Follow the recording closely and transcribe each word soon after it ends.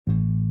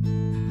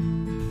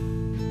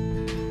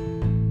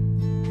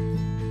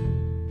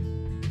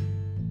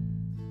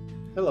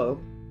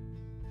Hello.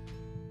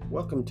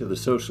 Welcome to the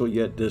Social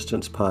Yet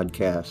Distance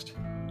podcast.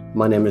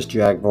 My name is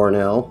Jack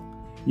Varnell.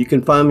 You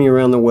can find me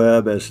around the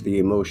web as the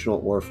Emotional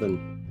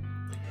Orphan.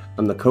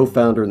 I'm the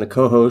co-founder and the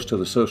co-host of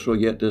the Social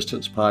Yet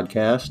Distance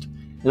podcast,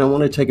 and I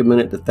want to take a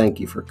minute to thank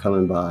you for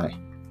coming by.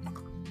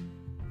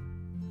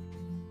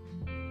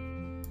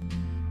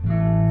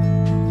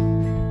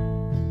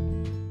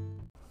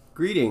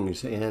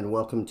 Greetings and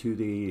welcome to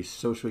the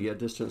Social Yet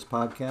Distance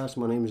podcast.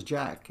 My name is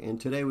Jack, and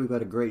today we've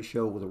got a great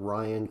show with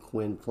Ryan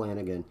Quinn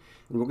Flanagan.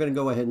 And we're going to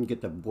go ahead and get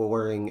the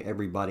boring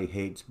everybody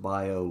hates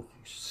bio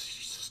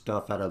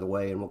stuff out of the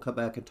way, and we'll come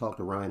back and talk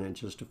to Ryan in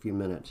just a few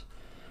minutes.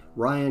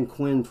 Ryan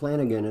Quinn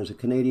Flanagan is a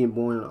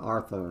Canadian-born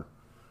author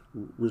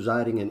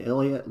residing in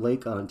Elliott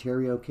Lake,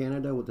 Ontario,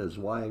 Canada, with his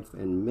wife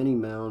and many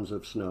mounds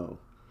of snow.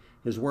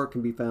 His work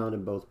can be found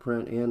in both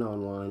print and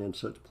online in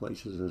such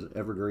places as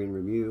Evergreen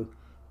Review,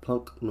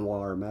 Punk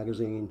Noir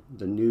Magazine,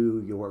 The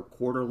New York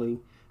Quarterly,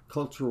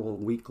 Cultural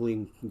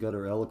Weekly,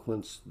 Gutter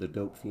Eloquence, The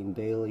Dope Fiend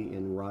Daily,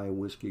 and Rye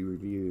Whiskey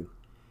Review.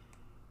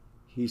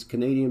 He's a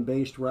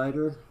Canadian-based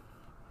writer,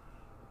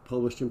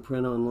 published in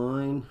print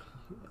online.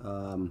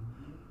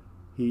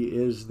 He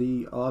is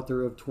the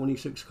author of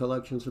 26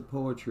 collections of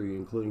poetry,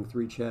 including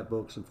 3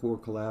 chapbooks and 4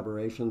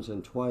 collaborations,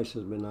 and twice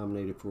has been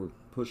nominated for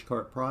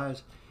Pushcart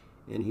Prize,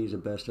 and he's a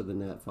Best of the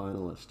Nat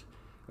finalist.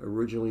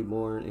 Originally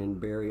born in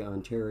Barrie,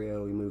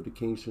 Ontario, he moved to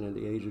Kingston at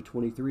the age of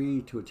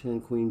 23 to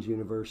attend Queen's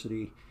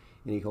University,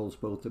 and he holds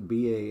both a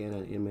BA and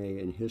an MA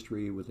in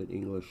history with an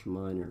English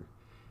minor.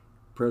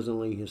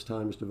 Presently, his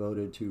time is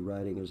devoted to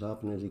writing as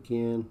often as he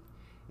can,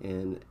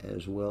 and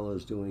as well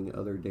as doing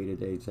other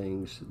day-to-day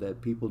things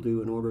that people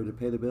do in order to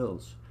pay the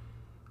bills.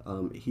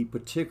 He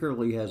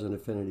particularly has an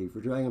affinity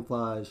for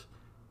dragonflies,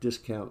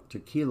 discount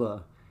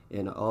tequila,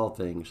 and all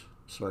things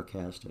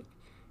sarcastic.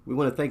 We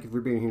want to thank you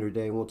for being here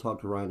today, and we'll talk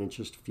to Ryan in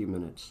just a few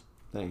minutes.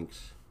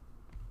 Thanks.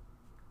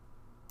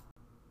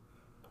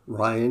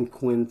 Ryan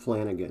Quinn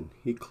Flanagan.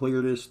 He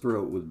cleared his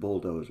throat with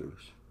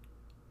bulldozers.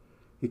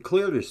 He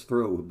cleared his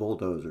throat with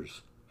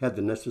bulldozers, had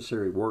the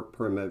necessary work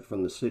permit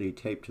from the city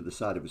taped to the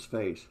side of his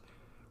face.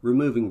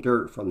 Removing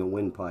dirt from the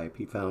windpipe,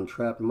 he found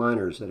trapped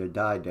miners that had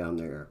died down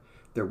there,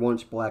 their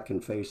once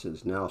blackened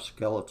faces now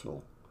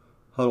skeletal,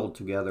 huddled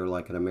together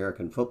like an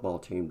American football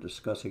team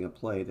discussing a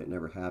play that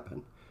never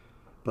happened.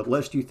 But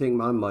lest you think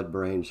my mud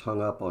brain's hung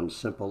up on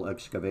simple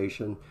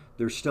excavation,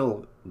 there's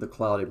still the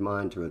clouded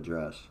mind to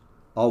address,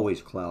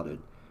 always clouded,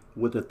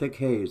 with a thick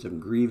haze of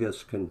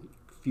grievous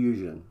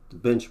confusion, the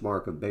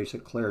benchmark of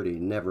basic clarity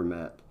never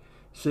met,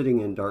 sitting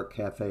in dark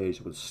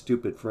cafes with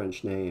stupid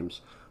French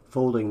names,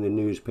 folding the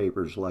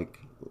newspapers like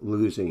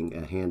losing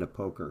a hand of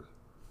poker.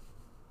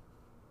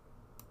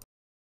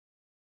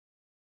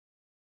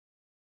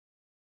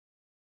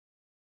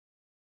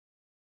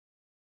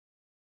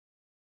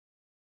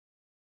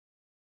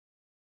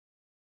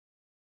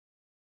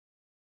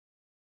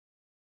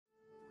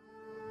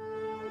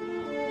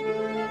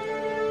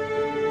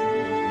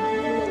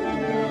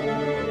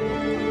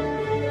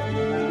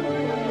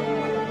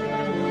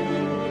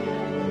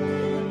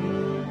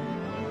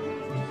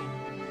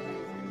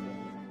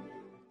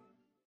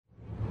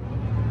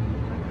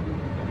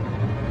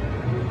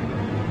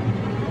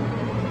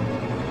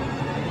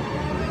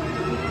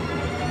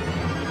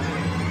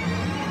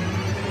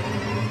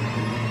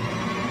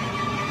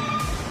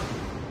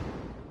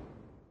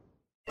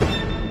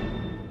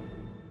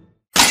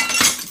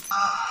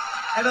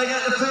 And I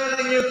get the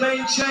feeling you've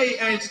been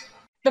cheated.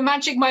 The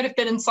magic might have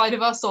been inside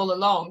of us all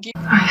along.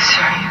 Are you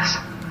serious?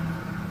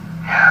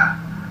 Yeah.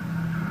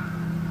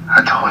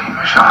 I told you,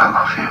 Michelle, I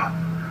love you.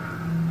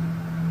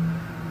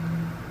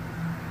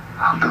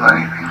 I'll do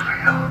anything for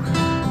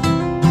you.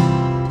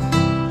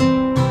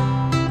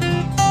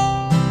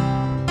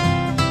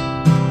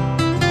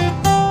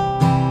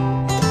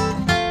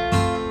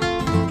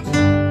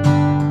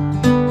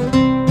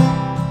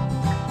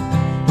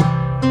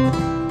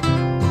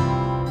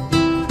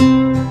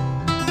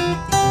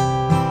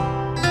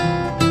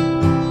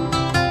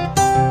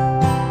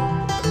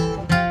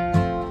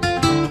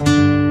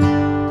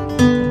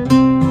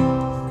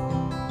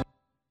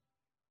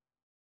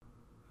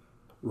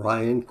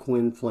 Ryan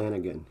Quinn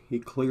Flanagan. He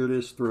cleared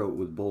his throat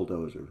with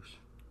bulldozers.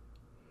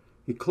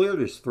 He cleared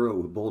his throat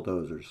with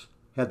bulldozers,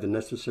 had the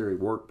necessary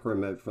work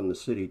permit from the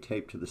city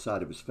taped to the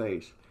side of his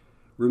face.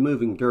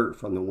 Removing dirt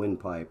from the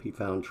windpipe, he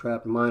found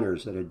trapped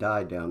miners that had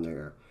died down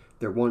there,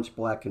 their once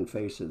blackened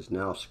faces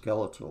now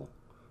skeletal,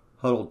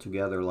 huddled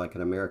together like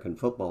an American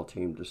football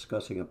team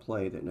discussing a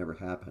play that never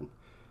happened.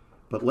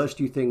 But lest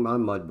you think my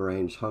mud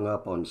brain's hung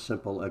up on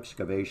simple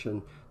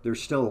excavation,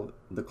 there's still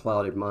the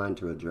clouded mind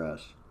to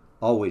address,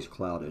 always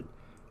clouded,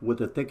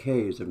 with a thick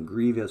haze of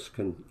grievous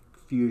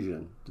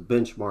confusion, the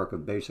benchmark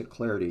of basic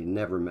clarity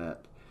never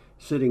met,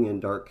 sitting in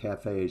dark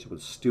cafes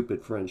with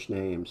stupid French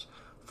names,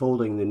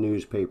 folding the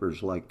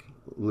newspapers like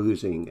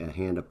losing a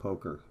hand of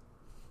poker.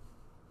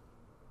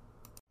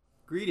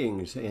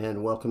 Greetings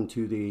and welcome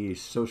to the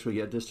Social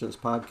Yet Distance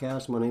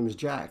podcast. My name is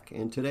Jack,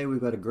 and today we've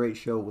got a great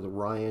show with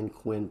Ryan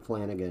Quinn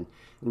Flanagan.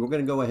 And we're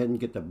going to go ahead and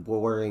get the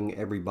boring,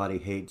 everybody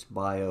hates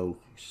bio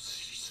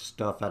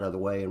stuff out of the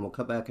way, and we'll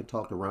come back and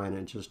talk to Ryan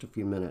in just a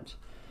few minutes.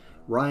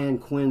 Ryan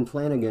Quinn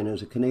Flanagan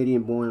is a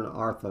Canadian-born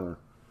author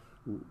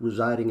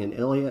residing in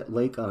Elliott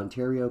Lake,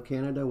 Ontario,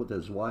 Canada, with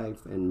his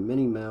wife and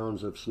many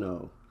mounds of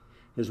snow.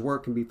 His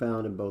work can be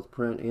found in both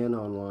print and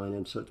online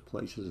in such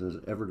places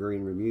as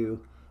Evergreen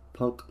Review,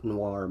 Punk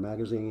Noir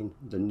Magazine,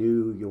 The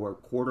New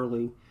York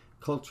Quarterly,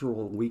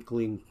 Cultural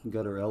Weekly,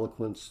 Gutter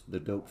Eloquence, The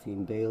Dope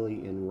Fiend Daily,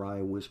 and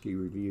Rye Whiskey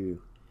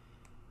Review.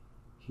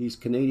 He's a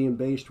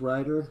Canadian-based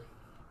writer,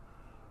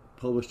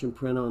 published in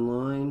print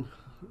online.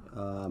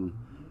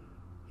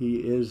 He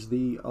is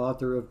the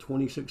author of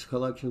 26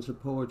 collections of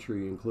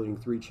poetry, including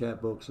 3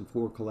 chapbooks and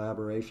 4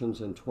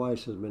 collaborations, and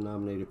twice has been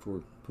nominated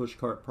for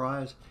Pushcart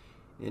Prize,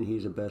 and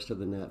he's a Best of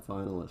the Net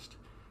finalist.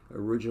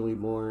 Originally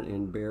born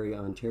in Barrie,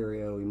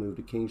 Ontario, he moved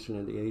to Kingston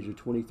at the age of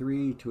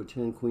 23 to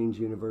attend Queen's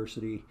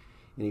University,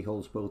 and he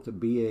holds both a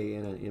BA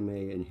and an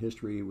MA in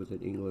history with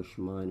an English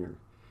minor.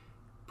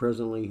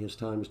 Presently, his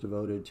time is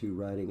devoted to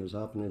writing as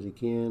often as he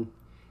can,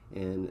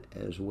 and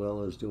as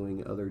well as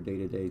doing other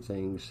day-to-day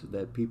things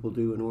that people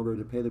do in order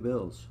to pay the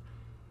bills.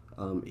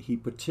 He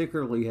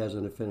particularly has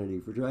an affinity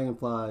for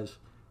dragonflies,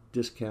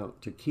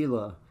 discount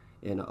tequila,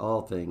 and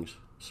all things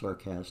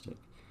sarcastic.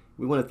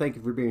 We want to thank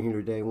you for being here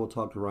today, and we'll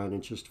talk to Ryan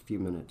in just a few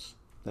minutes.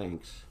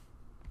 Thanks.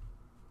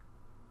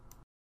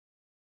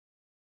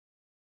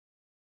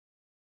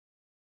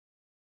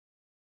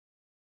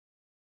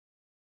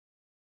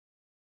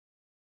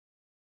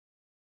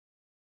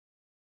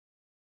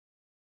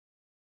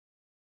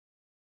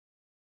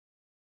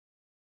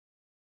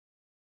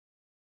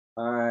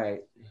 All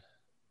right.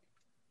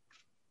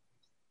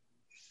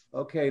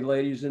 Okay,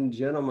 ladies and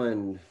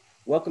gentlemen,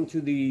 welcome to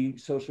the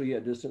Social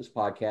Yet Distance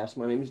podcast.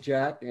 My name is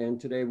Jack, and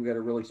today we got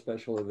a really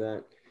special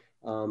event.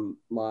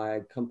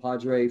 My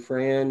compadre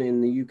Fran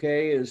in the UK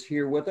is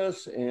here with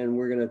us, and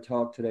we're going to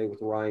talk today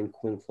with Ryan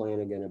Quinn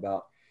Flanagan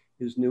about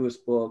his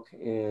newest book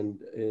and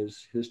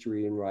his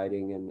history in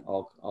writing and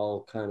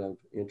all kind of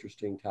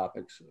interesting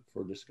topics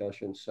for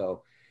discussion.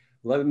 So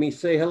let me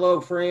say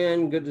hello,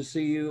 Fran. Good to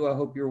see you. I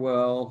hope you're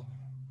well.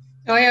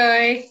 Oi,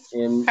 oi.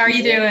 And how are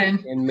you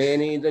doing? And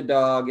Manny the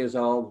dog is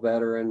all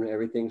better and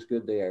everything's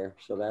good there.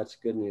 So that's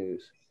good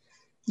news.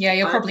 Yeah,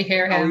 you'll probably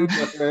hear How are you, him.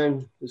 my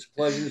friend? It's a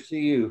pleasure to see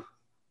you.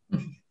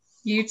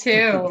 You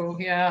too,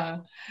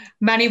 yeah.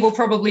 Manny will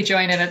probably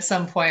join in at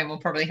some point. We'll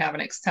probably have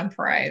an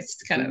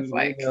extemporized kind of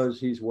like... He knows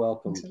he's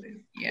welcome.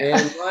 Yeah.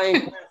 And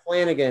Ryan Quinn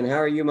Flanagan, how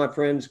are you, my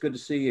friend? It's good to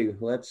see you.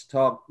 Let's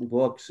talk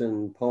books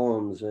and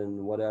poems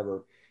and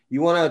whatever.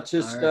 You want to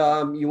just,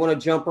 you want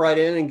to jump right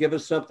in and give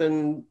us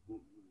something...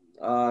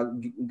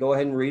 go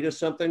ahead and read us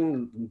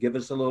something. Give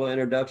us a little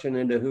introduction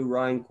into who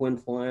Ryan Quinn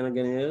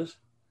Flanagan is.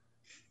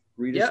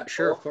 Yeah,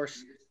 sure, of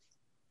course.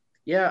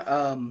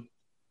 Yeah,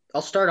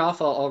 I'll start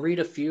off. I'll read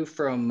a few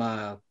from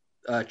a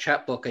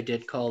chapbook I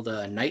did called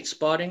Night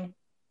Spotting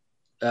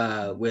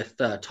with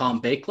Tom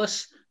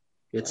Bakeless.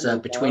 It's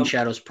Between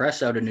Shadows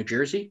Press out of New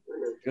Jersey.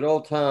 Good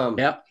old Tom.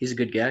 Yeah, he's a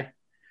good guy.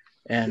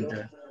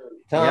 And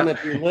Tom,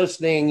 if you're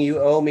listening,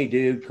 you owe me,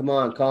 dude. Come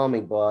on, call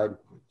me, bud.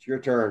 It's your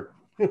turn.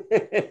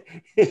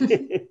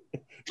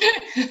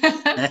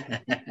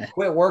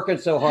 Quit working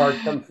so hard.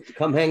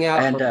 Come hang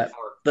out. And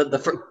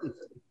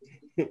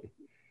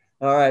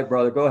all right,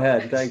 brother. Go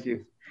ahead. Thank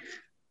you.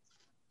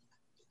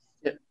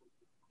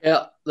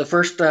 Yeah, the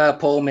first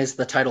poem is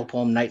the title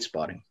poem, Night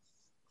Spotting.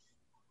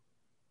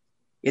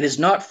 It is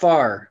not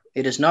far.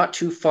 It is not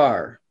too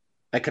far.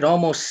 I could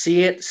almost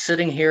see it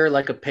sitting here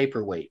like a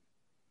paperweight.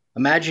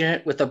 Imagine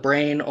it with a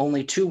brain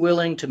only too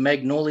willing to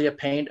magnolia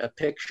paint a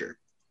picture.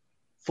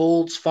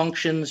 Folds,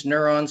 functions,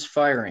 neurons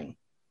firing.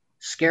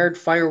 Scared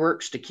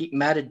fireworks to keep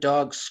matted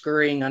dogs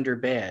scurrying under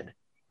bed.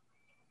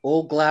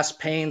 Old glass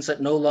panes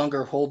that no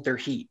longer hold their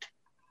heat.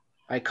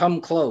 I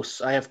come close.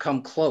 I have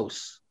come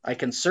close. I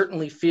can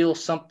certainly feel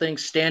something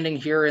standing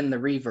here in the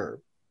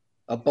reverb.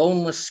 A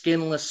boneless,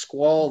 skinless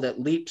squall that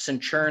leaps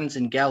and churns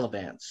and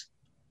gallivants.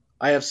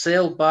 I have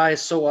sailed by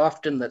so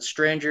often that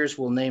strangers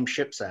will name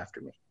ships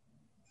after me.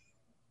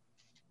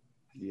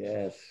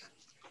 Yes.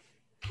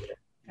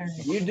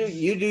 You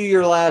do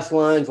your last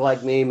lines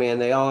like me, man.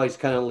 They always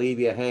kind of leave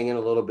you hanging a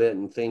little bit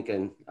and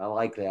thinking. I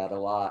like that a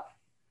lot.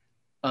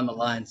 On the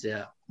lines,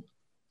 yeah.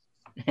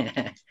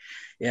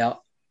 Yeah.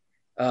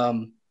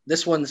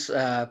 This one's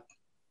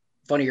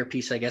funnier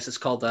piece, I guess. It's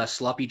called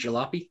Sloppy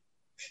Jalopy.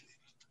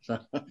 So,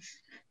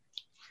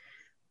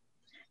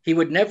 he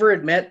would never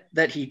admit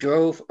that he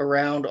drove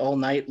around all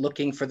night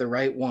looking for the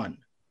right one,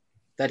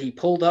 that he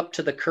pulled up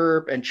to the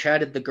curb and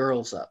chatted the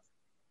girls up,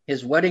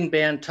 his wedding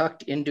band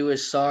tucked into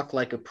his sock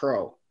like a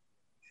pro,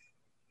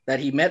 that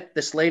he met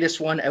this latest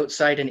one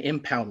outside an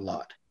impound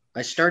lot.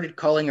 I started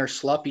calling her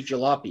Sloppy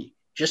Jalopy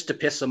just to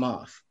piss him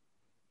off,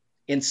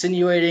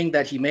 insinuating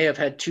that he may have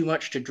had too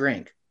much to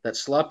drink, that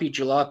Sloppy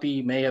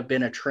Jalopy may have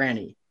been a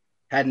tranny,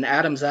 had an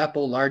Adam's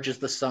apple large as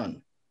the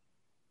sun.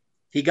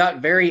 He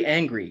got very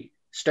angry,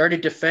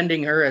 started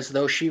defending her as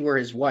though she were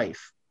his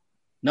wife.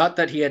 Not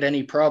that he had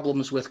any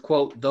problems with,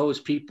 quote, those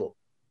people.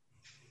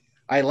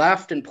 I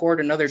laughed and poured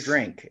another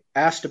drink,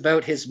 asked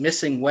about his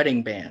missing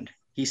wedding band.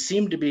 He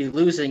seemed to be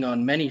losing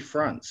on many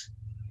fronts.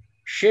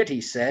 Shit,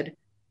 he said,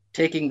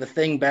 taking the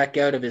thing back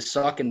out of his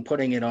sock and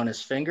putting it on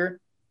his finger.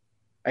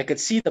 I could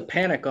see the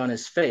panic on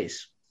his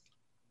face.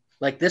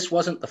 Like this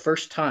wasn't the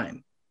first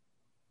time.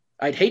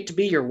 I'd hate to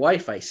be your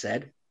wife, I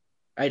said.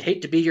 I'd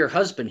hate to be your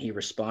husband, he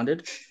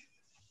responded.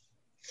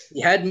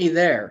 He had me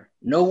there.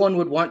 No one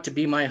would want to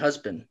be my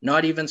husband,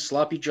 not even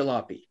Sloppy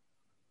Jalopy,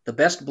 the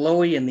best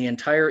blowy in the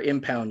entire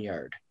impound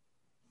yard.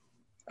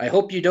 I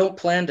hope you don't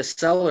plan to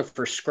sell her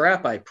for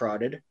scrap, I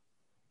prodded.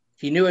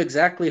 He knew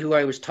exactly who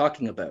I was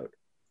talking about,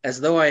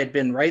 as though I had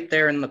been right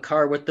there in the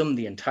car with them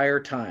the entire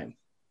time.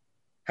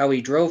 How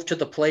he drove to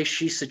the place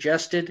she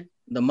suggested,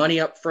 the money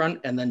up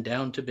front, and then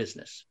down to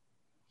business.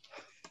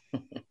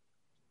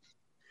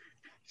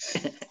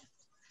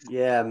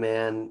 Yeah,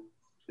 man.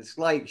 It's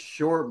like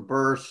short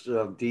bursts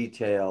of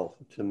detail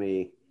to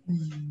me,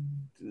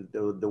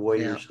 the way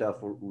your stuff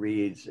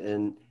reads.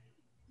 And,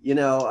 you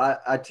know,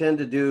 I tend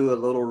to do a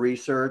little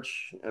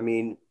research. I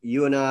mean,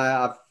 you and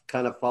I've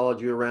kind of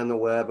followed you around the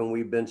web, and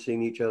we've been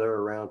seeing each other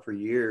around for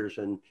years.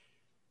 And,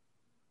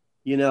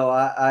 you know,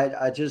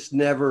 I just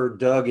never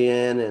dug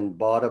in and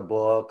bought a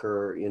book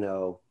or, you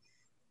know,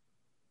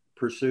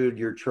 pursued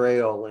your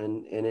trail.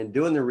 And in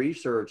doing the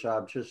research,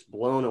 I'm just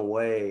blown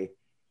away.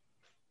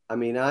 I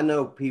mean, I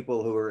know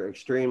people who are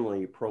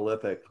extremely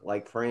prolific,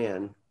 like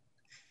Fran,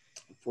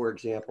 for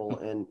example,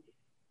 and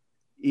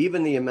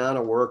even the amount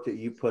of work that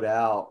you put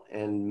out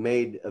and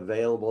made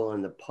available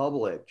in the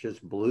public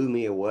just blew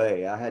me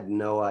away. I had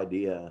no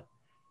idea.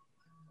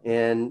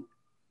 And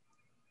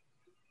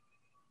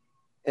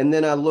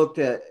then I looked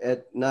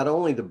at not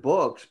only the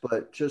books,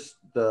 but just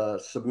the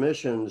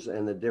submissions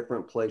and the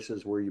different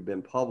places where you've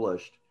been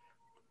published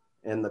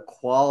and the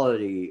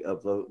quality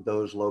of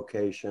those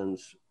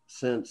locations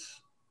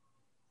since,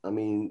 I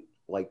mean,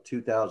 like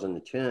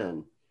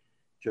 2010,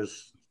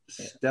 just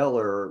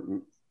stellar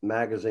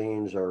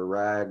magazines or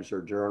rags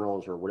or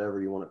journals or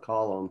whatever you want to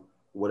call them,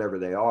 whatever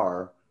they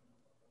are,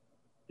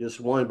 just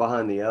one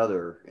behind the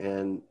other.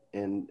 And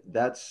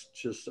that's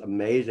just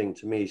amazing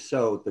to me.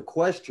 So the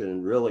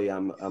question really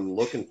I'm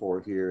looking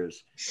for here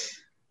is,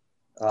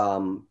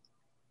 you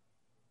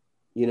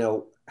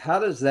know, how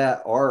does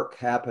that arc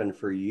happen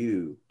for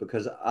you?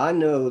 Because I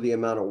know the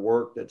amount of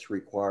work that's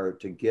required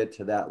to get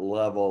to that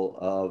level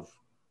of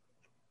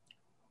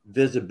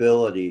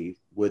visibility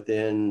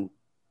within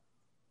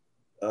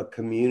a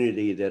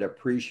community that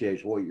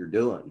appreciates what you're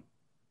doing.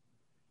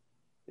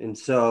 And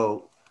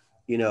so,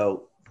 you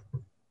know,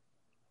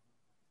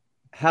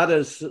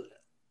 I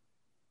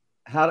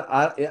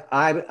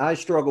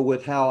struggle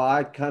with how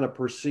I kind of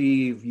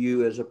perceive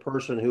you as a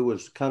person who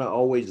was kind of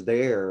always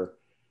there,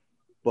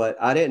 but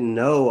I didn't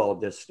know all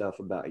this stuff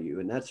about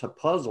you. And that's a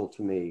puzzle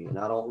to me. And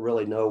I don't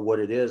really know what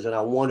it is. And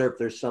I wonder if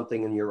there's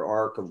something in your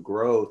arc of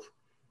growth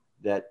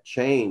that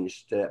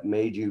changed, that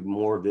made you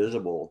more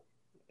visible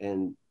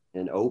and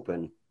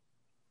open.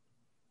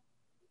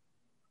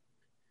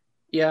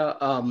 Yeah,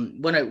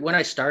 when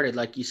I started,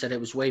 like you said, it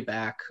was way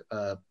back,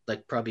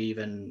 like probably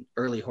even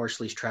early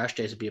Horsley's Trash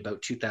Days would be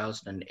about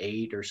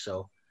 2008 or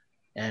so,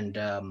 and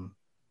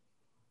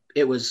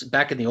it was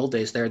back in the old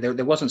days.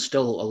 There wasn't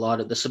still a lot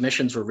of the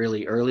submissions were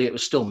really early. It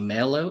was still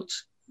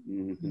mailouts,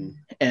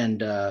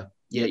 and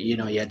yeah, you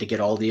know, you had to get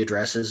all the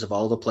addresses of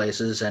all the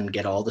places and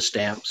get all the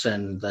stamps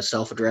and the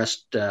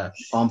self-addressed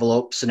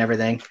envelopes and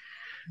everything,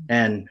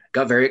 and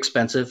got very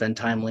expensive and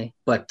timely.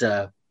 But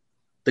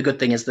the good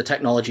thing is the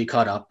technology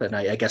caught up, and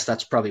I guess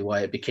that's probably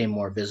why it became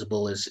more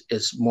visible.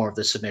 Is more of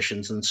the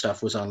submissions and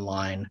stuff was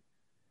online,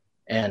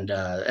 and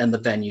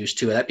the venues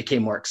too. That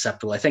became more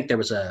acceptable. I think there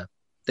was a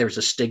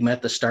stigma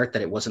at the start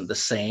that it wasn't the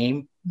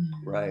same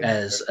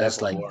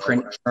as like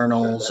print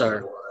journals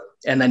or.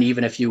 And then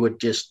even if you would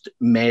just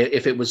mail,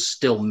 if it was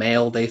still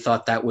mail, they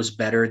thought that was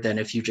better than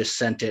if you just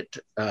sent it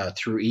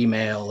through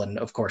email. And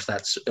of course,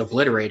 that's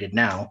obliterated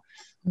now.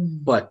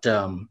 But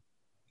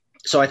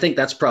so I think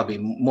that's probably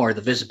more the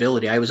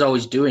visibility. I was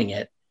always doing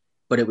it,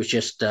 but it was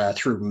just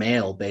through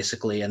mail,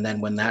 basically. And then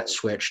when that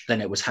switched,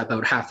 then it was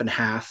about half and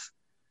half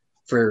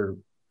for,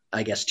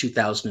 I guess,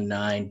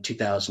 2009,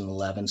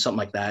 2011, something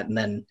like that. And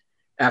then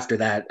after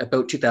that,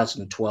 about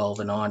 2012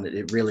 and on,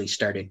 it really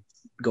started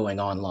going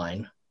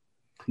online.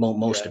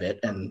 Most of it,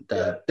 and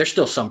there's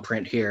still some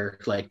print here,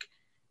 like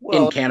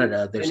in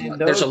Canada.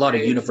 There's a lot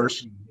of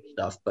university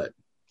stuff, but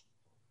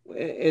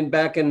and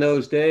back in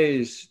those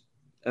days,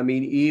 I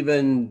mean,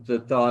 even the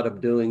thought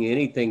of doing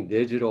anything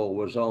digital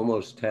was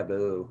almost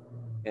taboo.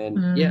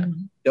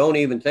 And don't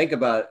even think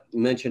about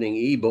mentioning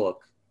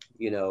ebook,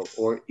 you know,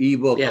 or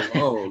ebook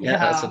alone.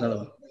 That's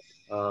another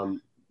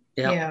one.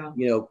 You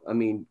know, I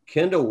mean,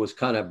 Kindle was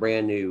kind of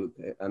brand new.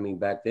 I mean,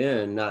 back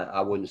then, I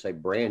wouldn't say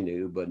brand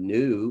new, but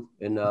new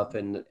enough,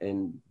 and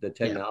the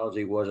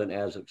technology wasn't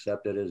as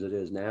accepted as it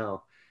is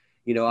now.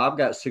 You know, I've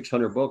got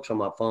 600 books on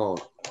my phone,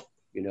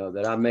 you know,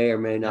 that I may or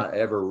may not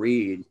ever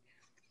read.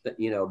 but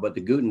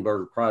the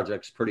Gutenberg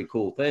project's a pretty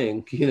cool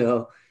thing,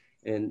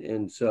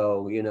 and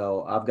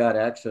so, I've got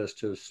access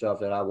to stuff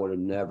that I would have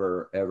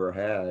never, ever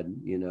had,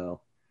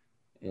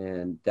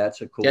 and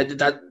that's a cool. Yeah,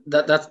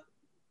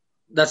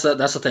 that's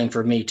the thing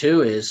for me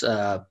too, is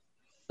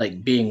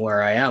like being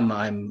where I am,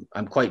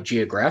 I'm quite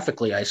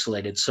geographically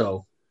isolated.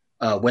 So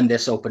when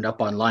this opened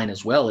up online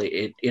as well,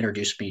 it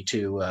introduced me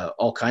to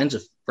all kinds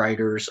of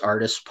writers,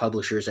 artists,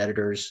 publishers,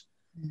 editors,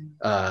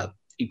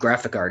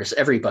 graphic artists,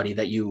 everybody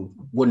that you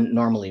wouldn't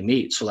normally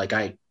meet. So like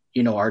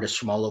artists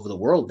from all over the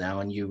world now,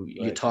 and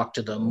you talk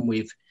to them.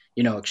 We've,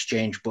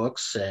 exchanged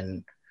books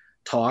and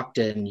talked,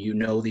 and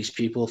these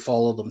people,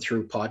 follow them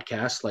through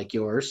podcasts like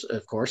yours,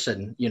 of course,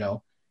 and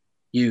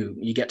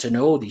you get to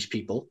know these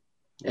people.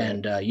 Right.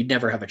 And you'd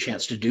never have a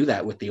chance to do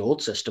that with the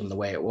old system the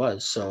way it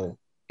was. So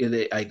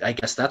I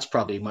guess that's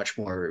probably much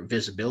more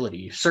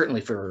visibility, certainly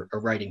for a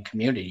writing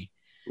community,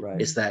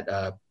 right, is that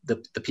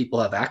the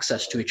people have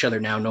access to each other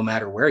now, no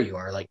matter where you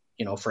are, like,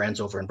 friends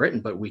over in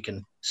Britain, but we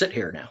can sit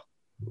here now.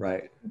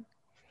 Right.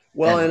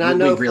 Well, and I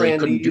know, really Fran,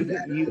 couldn't do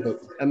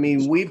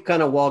that. We've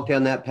kind of walked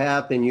down that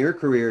path in your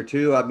career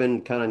too. I've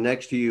been kind of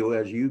next to you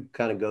as you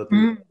kind of go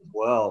through as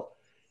well.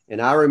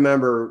 And I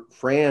remember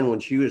Fran when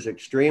she was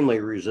extremely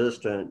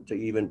resistant to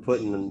even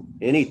putting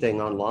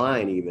anything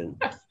online, even,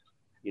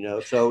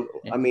 so,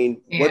 what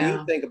do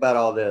you think about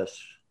all this?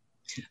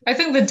 I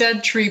think the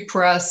Dead Tree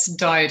Press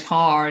died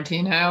hard,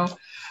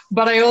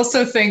 but I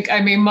also think,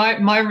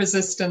 my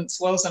resistance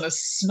wasn't a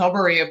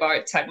snobbery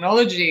about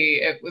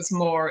technology. It was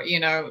more,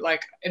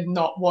 like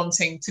not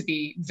wanting to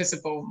be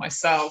visible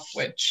myself,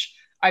 which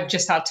I've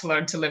just had to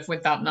learn to live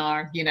with that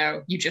now.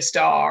 You just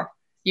are.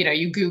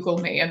 You Google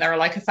me and there are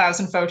like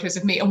 1,000 photos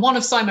of me and one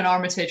of Simon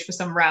Armitage for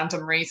some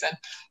random reason.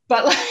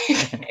 But like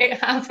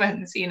it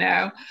happens,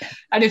 and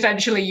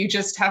eventually you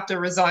just have to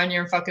resign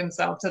your fucking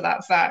self to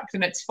that fact,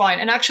 and it's fine.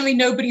 And actually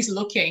nobody's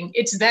looking.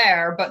 It's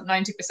there, but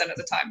 90% of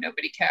the time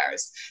nobody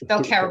cares.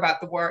 They'll care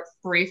about the work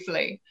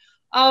briefly.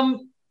 I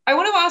want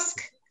to ask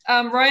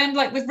Ryan,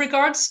 like with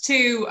regards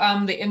to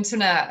the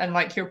internet and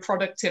like your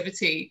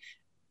productivity,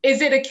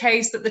 is it a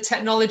case that the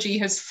technology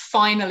has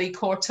finally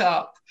caught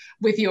up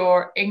with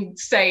your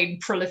insane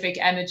prolific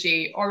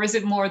energy, or is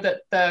it more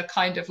that the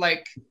kind of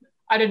like,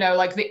 I don't know,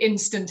 like the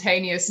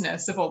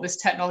instantaneousness of all this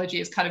technology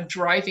is kind of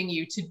driving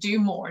you to do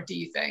more, do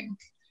you think?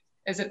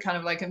 Is it kind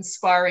of like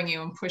inspiring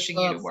you and pushing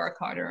you to work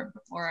harder?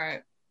 All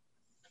right.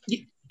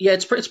 Yeah,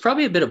 it's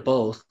probably a bit of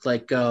both.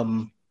 Like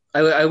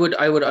I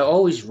would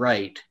always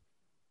write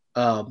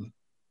all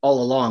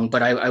along,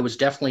 but I was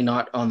definitely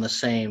not on the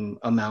same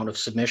amount of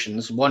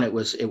submissions. One, it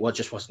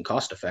just wasn't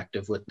cost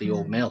effective with the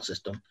old mail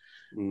system.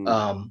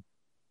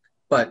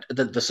 But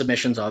the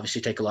submissions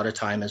obviously take a lot of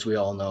time, as we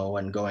all know,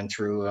 and going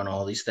through and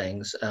all these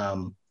things.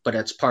 But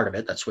that's part of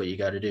it. That's what you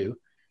got to do,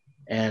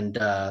 and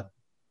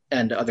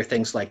other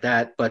things like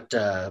that. But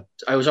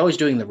I was always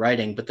doing the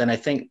writing. But then I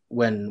think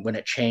when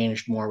it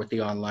changed more with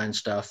the online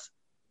stuff,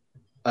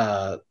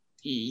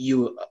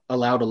 you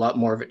allowed a lot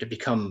more of it to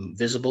become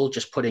visible,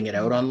 just putting it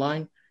out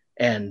online.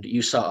 And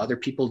you saw other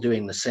people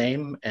doing the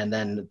same. And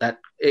then that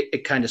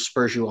it kind of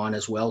spurs you on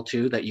as well,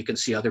 too, that you can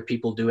see other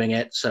people doing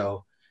it.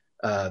 So,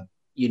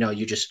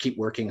 you just keep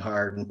working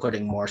hard and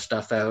putting more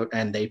stuff out,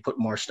 and they put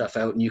more stuff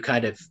out, and you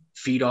kind of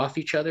feed off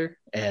each other.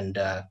 And,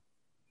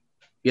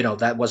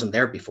 that wasn't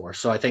there before.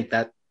 So I think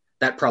that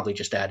probably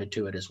just added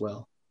to it as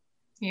well.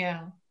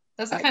 Yeah.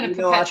 That's a kind of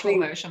perpetual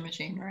motion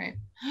machine, right?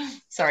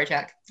 Sorry,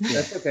 Jack.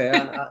 That's okay.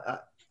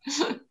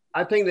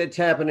 I think that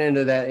tapping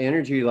into that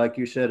energy, like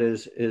you said,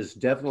 is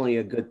definitely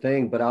a good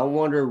thing. But I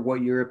wonder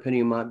what your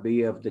opinion might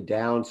be of the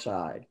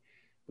downside,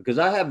 because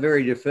I have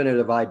very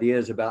definitive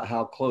ideas about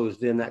how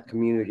closed in that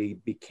community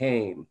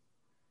became.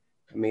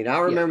 I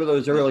remember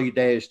those early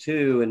days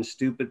too, and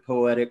stupid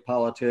poetic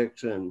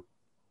politics and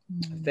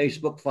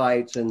Facebook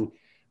fights and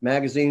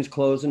magazines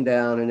closing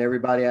down and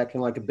everybody acting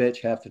like a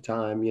bitch half the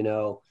time,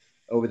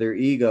 over their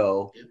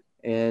ego.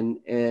 And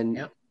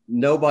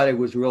nobody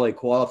was really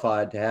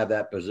qualified to have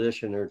that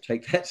position or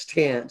take that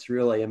stance,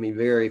 really.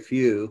 Very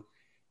few,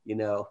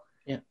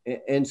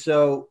 And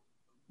so,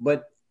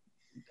 but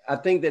I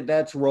think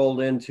that's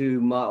rolled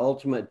into my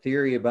ultimate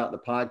theory about the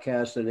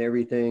podcast and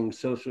everything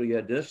social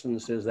yet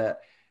distance, is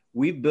that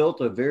we've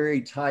built a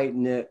very tight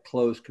knit,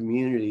 close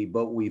community,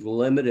 but we've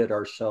limited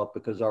ourselves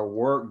because our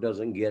work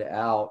doesn't get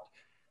out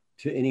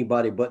to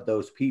anybody but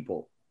those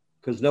people,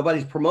 because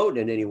nobody's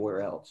promoting it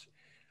anywhere else.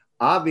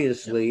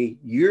 Obviously,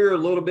 you're a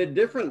little bit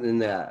different than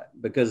that,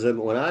 because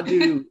when I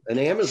do an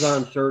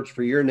Amazon search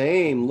for your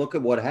name, look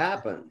at what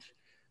happens.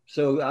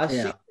 So I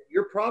see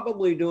you're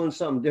probably doing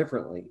something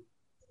differently.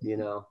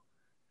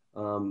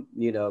 Some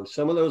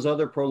of those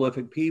other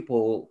prolific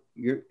people,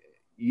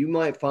 you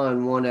might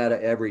find 1 out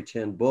of every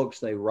 10 books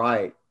they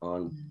write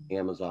on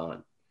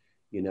Amazon,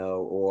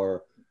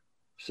 or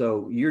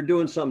so you're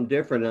doing something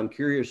different. I'm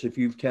curious if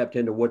you've tapped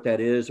into what that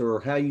is, or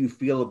how you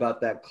feel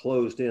about that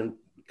closed in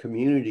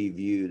community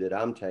view that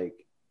I'm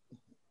taking.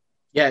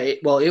 Yeah,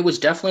 it was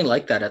definitely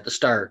like that at the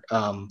start,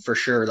 for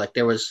sure. Like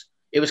it was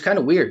kind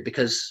of weird,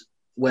 because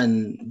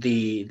when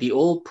the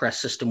old press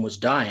system was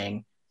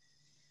dying,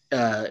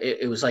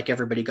 it was like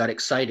everybody got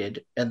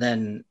excited, and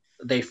then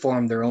they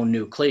formed their own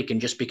new clique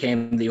and just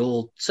became the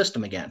old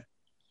system again,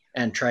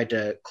 and tried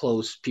to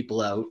close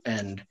people out,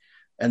 and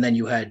then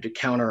you had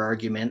counter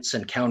arguments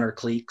and counter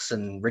cliques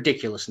and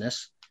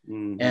ridiculousness.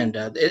 And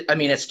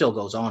it still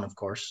goes on, of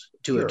course,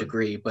 to a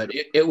degree, but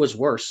it was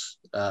worse.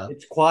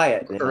 It's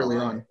quiet early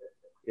on.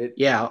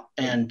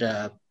 And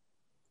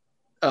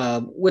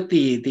with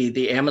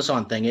the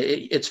Amazon thing,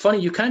 it's funny.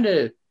 You kind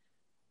of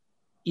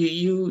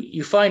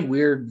you find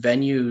weird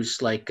venues,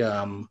 like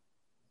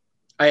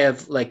I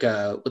have like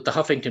with the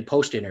Huffington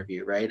Post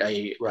interview, right?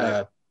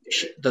 The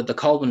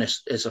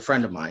columnist is a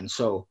friend of mine,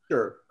 so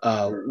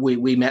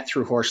we met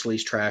through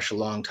Horsley's Trash a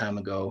long time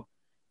ago,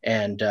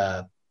 and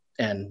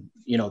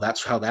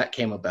that's how that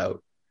came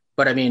about.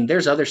 But I mean,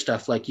 there's other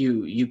stuff like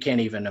you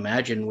can't even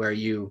imagine, where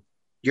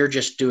you're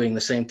just doing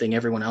the same thing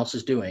everyone else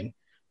is doing,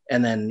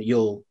 and then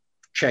you'll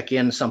check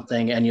in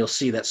something and you'll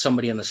see that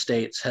somebody in the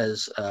States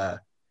has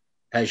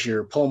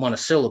your poem on a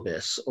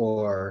syllabus,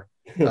 or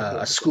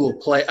a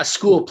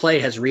school play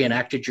has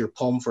reenacted your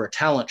poem for a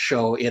talent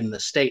show in the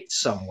States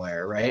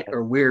somewhere, right?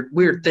 Or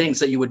weird things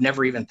that you would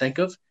never even think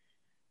of.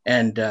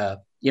 And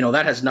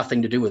that has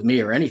nothing to do with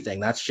me or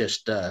anything. That's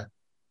just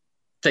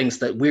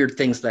weird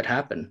things that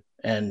happen.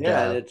 And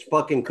it's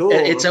fucking cool.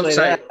 It's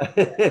outside.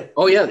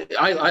 Oh yeah,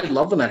 I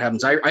love when that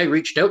happens. I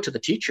reached out to the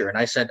teacher and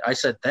I said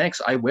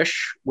thanks. I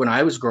wish when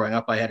I was growing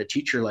up I had a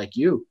teacher like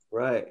you,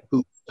 right,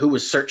 who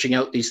was searching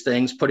out these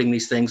things, putting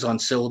these things on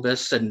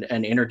syllabus, and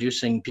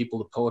introducing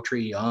people to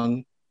poetry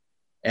young.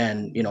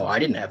 And I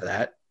didn't have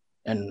that,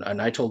 and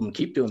I told him,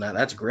 keep doing that.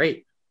 That's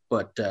great.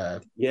 But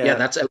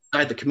that's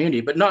outside the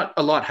community. But not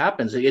a lot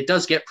happens. It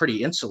does get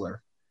pretty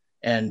insular,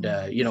 and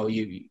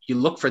you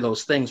look for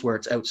those things where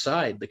it's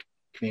outside the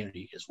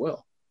community as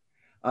well.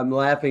 I'm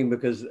laughing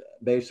because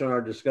based on our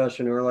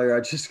discussion earlier,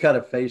 I just got a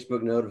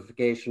Facebook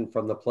notification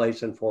from the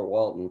place in Fort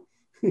Walton.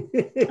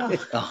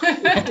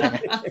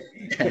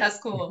 That's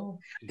cool.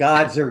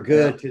 Gods are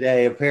good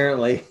today,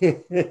 apparently.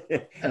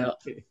 I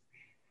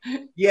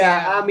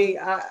mean,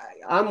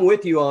 I'm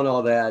with you on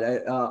all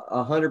that,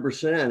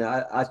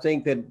 100%. I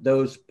think that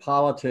those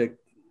politic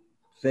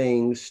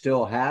things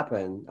still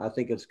happen. I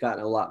think it's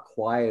gotten a lot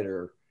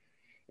quieter.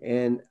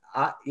 And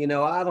I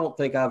don't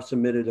think I've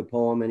submitted a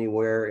poem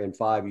anywhere in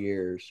 5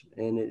 years.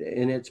 And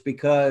it's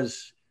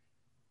because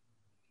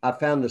I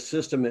found the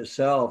system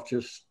itself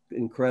just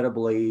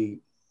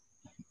incredibly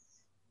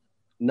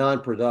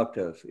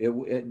non-productive.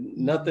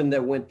 Nothing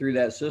that went through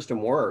that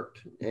system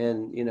worked.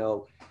 And,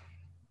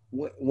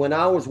 when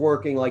I was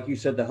working, like you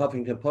said, the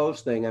Huffington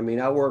Post thing, I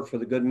mean, I worked for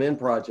the Good Men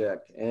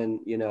Project, and,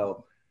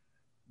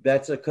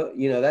 that's a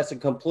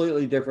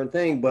completely different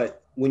thing.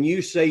 But when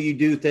you say you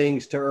do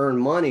things to earn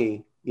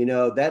money,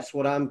 that's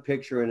what I'm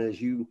picturing is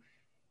you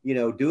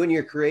doing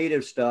your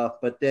creative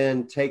stuff, but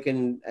then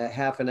taking a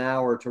half an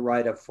hour to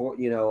write a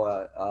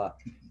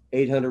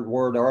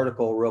 800-word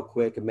article real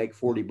quick and make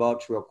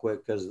 $40 real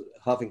quick because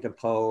Huffington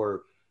Post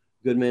or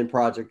Good Men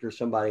Project or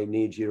somebody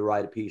needs you to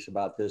write a piece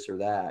about this or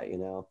that,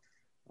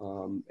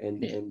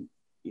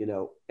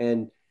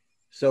 and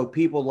so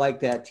people like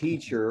that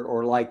teacher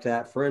or like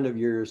that friend of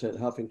yours at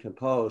Huffington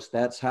Post,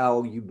 that's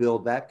how you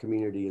build that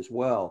community as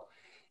well.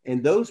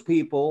 And those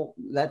people,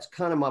 that's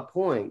kind of my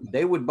point.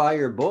 They would buy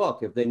your book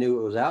if they knew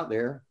it was out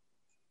there.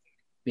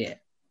 Yeah.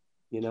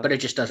 But it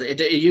just doesn't,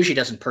 it usually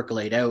doesn't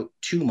percolate out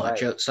too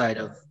much outside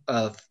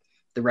of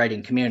the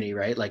writing community,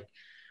 right? Like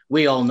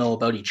we all know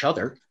about each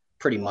other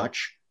pretty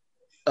much,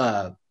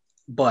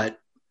 but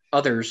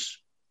others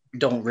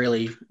don't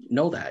really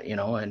know that,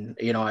 and,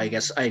 I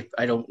guess I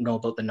don't know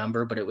about the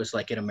number, but it was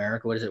like in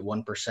America, what is it?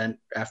 1%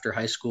 after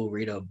high school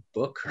read a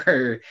book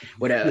or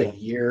whatever, a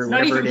year,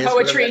 not even it is,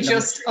 poetry,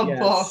 just a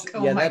book.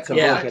 Oh my God.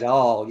 Book at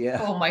all.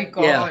 Yeah. Oh my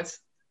God.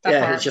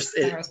 It's just,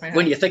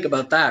 when you think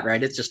about that,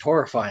 right, it's just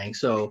horrifying.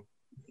 So,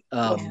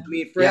 when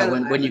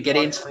you get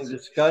into the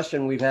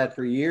discussion we've had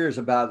for years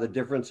about the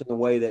difference in the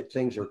way that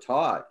things are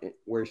taught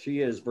where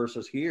she is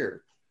versus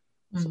here.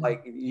 It's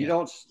like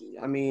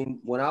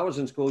when I was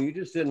in school, you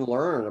just didn't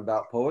learn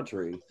about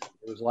poetry.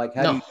 It was like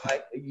how do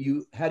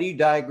you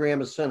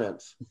diagram a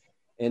sentence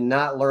and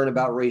not learn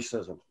about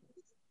racism?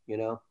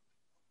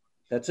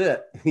 That's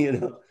it.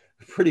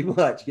 Pretty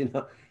much.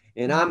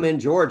 And I'm in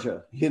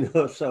Georgia.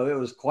 So it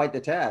was quite the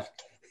task.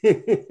 We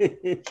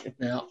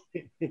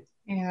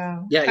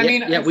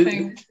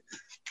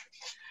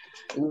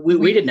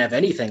didn't have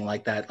anything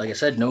like that. Like I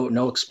said,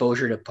 no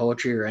exposure to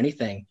poetry or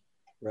anything.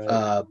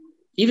 Right.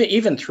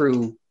 Even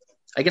through,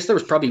 I guess there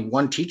was probably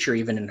one teacher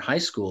even in high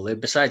school.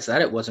 Besides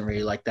that, it wasn't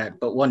really like that.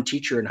 But one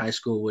teacher in high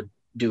school would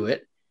do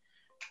it.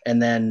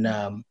 And then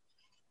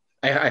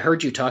I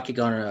heard you talking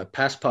on a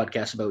past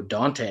podcast about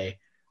Dante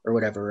or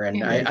whatever.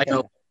 And I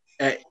know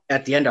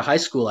at the end of high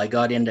school, I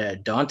got into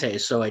Dante.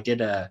 So I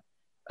did a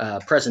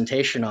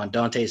presentation on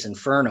Dante's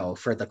Inferno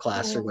for the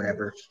class or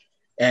whatever.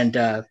 And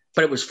but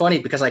it was funny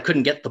because I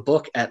couldn't get the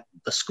book at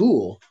the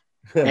school.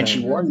 And she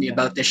warned me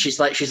about this. She's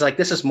like,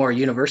 this is more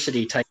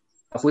university type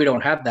we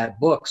don't have that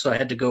book. So I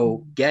had to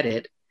go get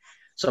it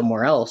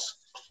somewhere else.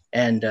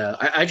 And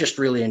I just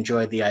really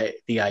enjoyed the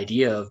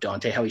idea of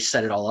Dante, how he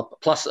set it all up,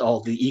 plus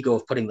all the ego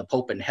of putting the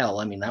Pope in hell.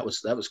 I mean, that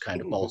was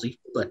kind of ballsy,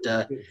 but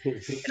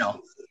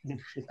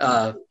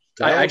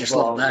I just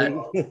love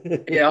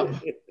that. Yeah,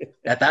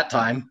 at that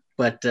time.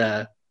 But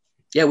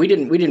yeah, we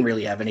didn't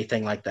really have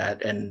anything like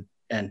that, and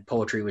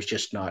poetry was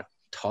just not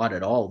taught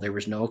at all. There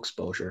was no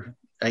exposure.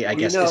 I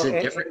guess is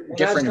it different? When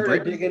Different I in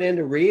started Britain? digging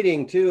into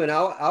reading too, and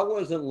I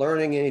wasn't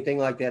learning anything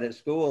like that at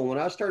school. And when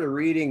I started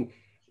reading,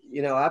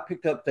 I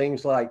picked up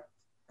things like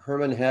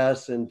Herman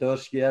Hesse and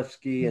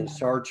Dostoevsky and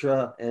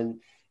Sartre,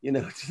 and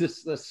it's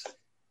just this.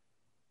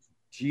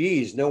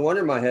 Geez, no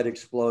wonder my head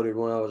exploded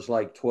when I was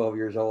like 12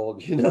 years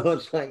old.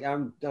 It's like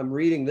I'm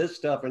reading this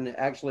stuff and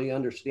actually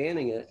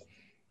understanding it,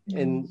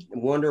 and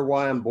wonder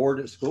why I'm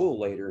bored at school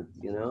later.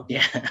 Yeah,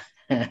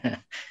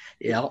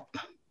 yeah.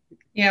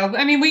 Yeah,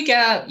 I mean, we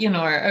get,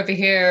 over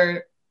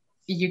here,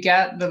 you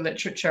get the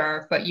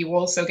literature, but you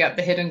also get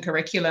the hidden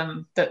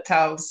curriculum that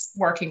tells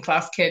working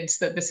class kids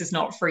that this is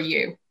not for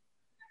you,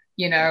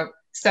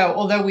 So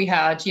although we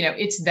had,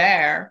 it's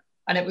there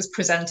and it was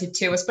presented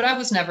to us, but I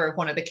was never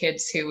one of the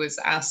kids who was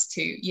asked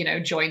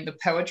to, join the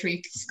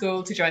poetry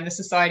school, to join the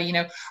society.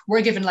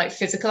 We're given like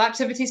physical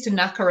activities to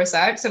knacker us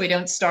out so we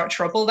don't start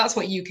trouble. That's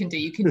what you can do.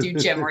 You can do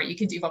gym, or you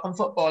can do fucking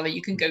football, or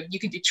you can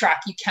do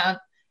track. You can't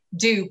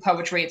do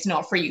poetry. It's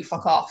not for you.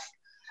 Fuck off.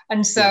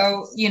 And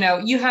so,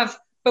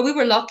 but we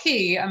were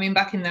lucky. I mean,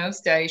 back in those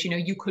days,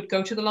 you could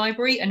go to the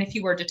library, and if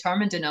you were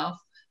determined enough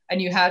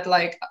and you had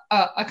like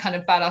a kind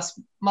of badass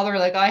mother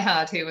like I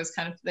had, who was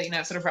kind of,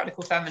 sort of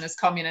radical feminist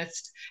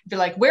communist, be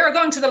like, we're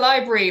going to the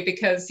library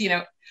because,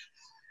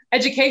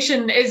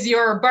 education is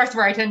your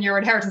birthright and your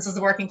inheritance as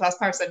a working class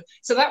person.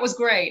 So that was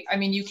great. I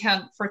mean, you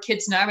can't, for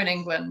kids now in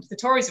England, the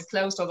Tories have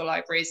closed all the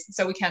libraries,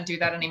 so we can't do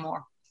that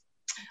anymore.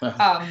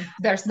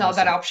 There's not,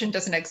 that option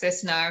doesn't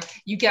exist now.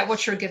 You get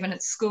what you're given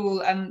at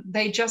school, and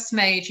they just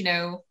made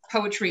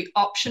poetry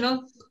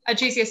optional at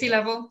GCSE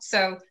level,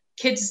 so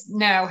kids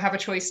now have a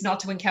choice not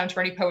to encounter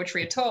any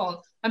poetry at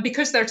all. And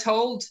because they're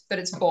told that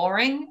it's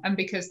boring, and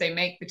because they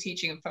make the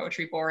teaching of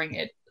poetry boring,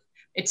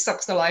 it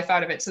sucks the life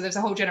out of it. So there's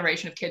a whole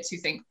generation of kids who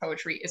think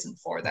poetry isn't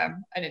for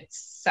them, and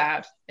it's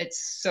sad.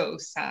 It's so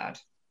sad.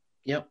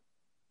 Yep.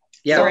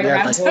 Yeah, sorry,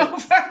 I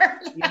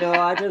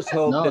just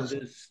hope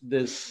that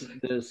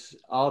this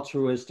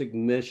altruistic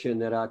mission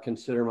that I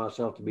consider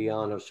myself to be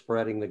on, of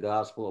spreading the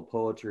gospel of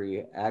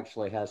poetry,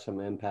 actually has some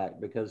impact.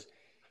 Because,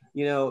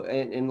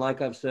 and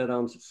like I've said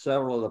on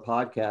several of the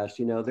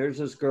podcasts, there's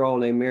this girl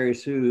named Mary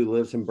Sue who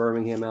lives in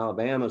Birmingham,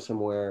 Alabama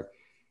somewhere,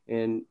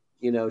 and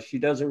she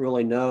doesn't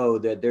really know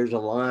that there's a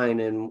line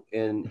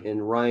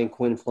in Ryan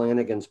Quinn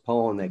Flanagan's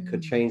poem that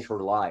could change her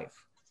life.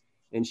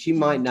 And she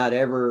might not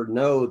ever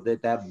know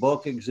that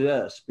book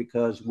exists,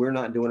 because we're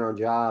not doing our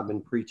job in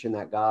preaching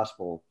that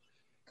gospel.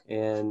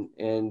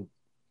 And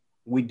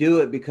we do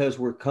it because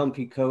we're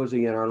comfy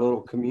cozy in our little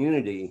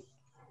community,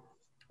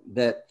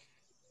 that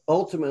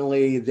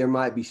ultimately there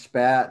might be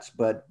spats,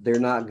 but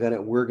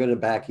we're going to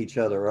back each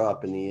other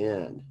up in the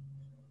end.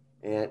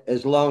 And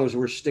as long as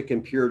we're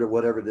sticking pure to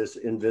whatever this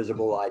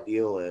invisible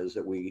ideal is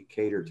that we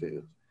cater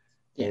to.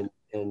 Yeah.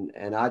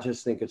 And I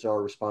just think it's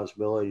our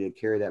responsibility to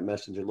carry that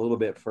message a little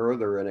bit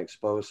further and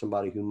expose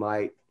somebody who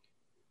might,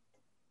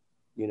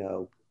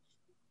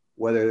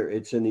 whether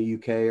it's in the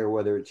UK or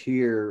whether it's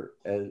here,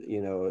 as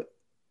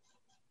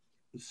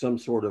some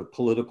sort of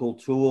political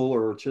tool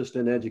or just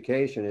an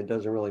education. It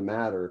doesn't really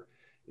matter.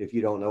 If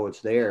you don't know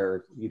it's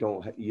there, you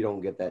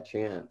don't get that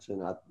chance.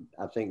 And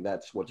I think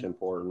that's what's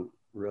important,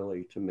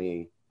 really, to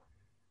me.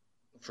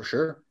 For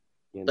sure.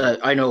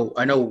 I know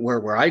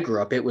where I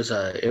grew up, it was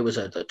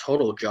a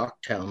total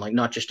jock town, like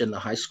not just in the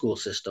high school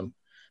system,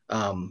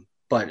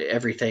 but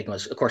everything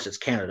was, of course it's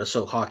Canada,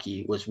 so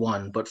hockey was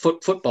one, but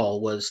football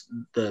was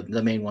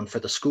the main one for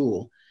the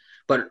school.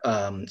 But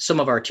some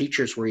of our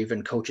teachers were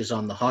even coaches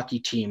on the hockey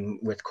team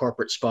with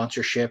corporate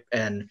sponsorship,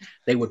 and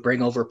they would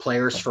bring over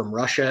players from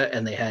Russia,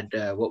 and they had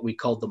what we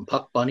called them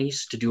puck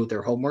bunnies to do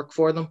their homework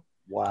for them.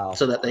 Wow.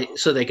 So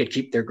they could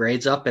keep their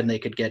grades up, and they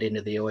could get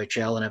into the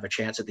OHL and have a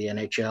chance at the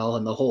NHL,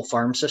 and the whole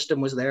farm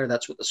system was there.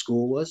 That's what the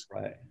school was.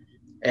 Right.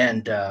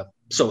 And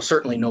so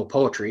certainly no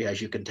poetry,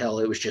 as you can tell.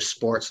 It was just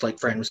sports, like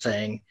Fran was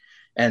saying.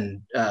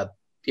 And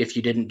if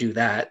you didn't do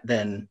that,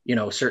 then,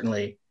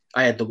 certainly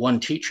I had the one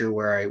teacher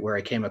where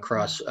I came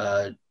across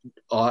W.H.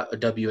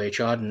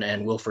 Auden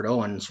and Wilfred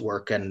Owen's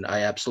work, and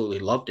I absolutely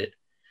loved it.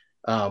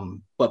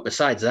 But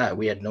besides that,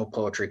 we had no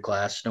poetry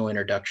class, no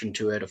introduction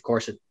to it. Of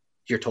course,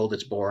 you're told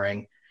it's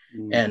boring.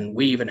 And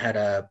we even had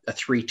a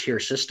 3-tier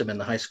system in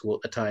the high school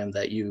at the time,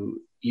 that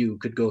you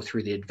could go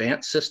through the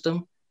advanced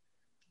system,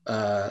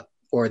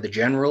 or the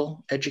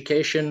general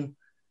education,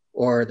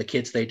 or the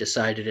kids they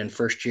decided in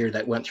first year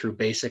that went through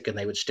basic, and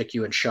they would stick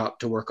you in shop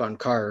to work on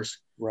cars.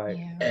 Right.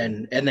 Yeah.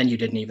 And then you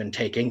didn't even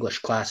take English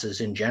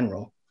classes in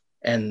general.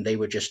 And they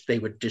would just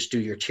do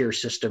your tier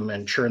system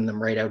and churn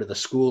them right out of the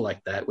school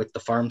like that, with the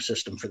farm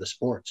system for the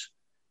sports.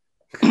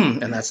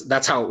 And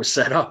that's how it was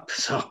set up.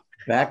 So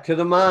Back to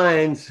the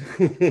mines.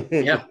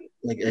 Yeah,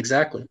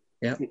 exactly.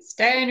 Yeah.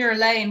 Stay in your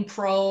lane,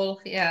 prole.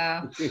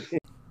 Yeah.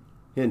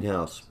 Hen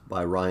House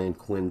by Ryan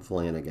Quinn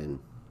Flanagan.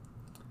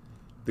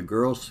 The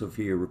girls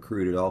Sophia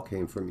recruited all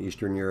came from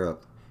Eastern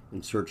Europe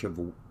in search of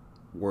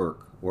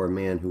work or a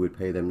man who would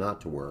pay them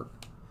not to work.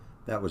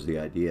 That was the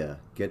idea.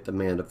 Get the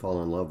man to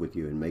fall in love with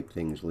you and make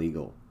things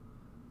legal.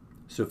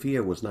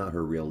 Sophia was not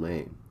her real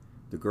name.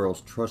 The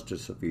girls trusted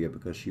Sophia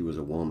because she was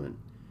a woman.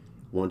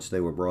 Once they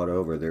were brought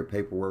over, their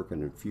paperwork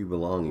and a few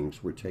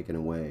belongings were taken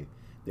away.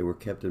 They were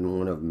kept in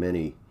one of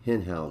many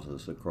hen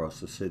houses across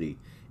the city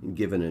and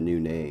given a new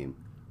name,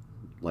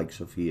 like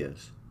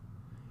Sophia's.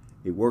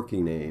 A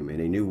working name and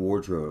a new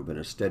wardrobe and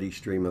a steady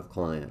stream of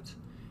clients.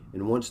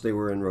 And once they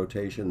were in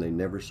rotation, they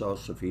never saw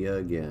Sophia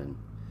again.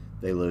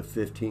 They lived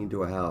 15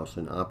 to a house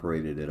and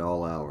operated at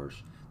all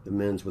hours. The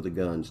men with the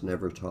guns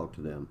never talked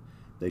to them.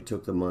 They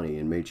took the money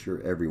and made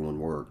sure everyone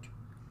worked.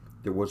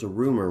 There was a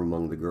rumor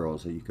among the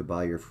girls that you could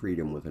buy your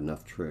freedom with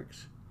enough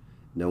tricks.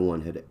 No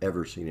one had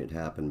ever seen it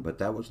happen, but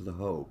that was the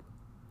hope.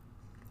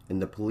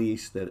 And the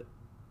police that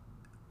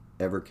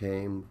ever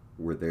came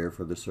were there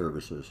for the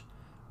services.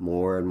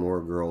 More and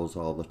more girls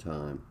all the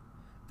time.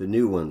 The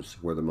new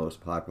ones were the most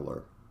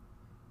popular,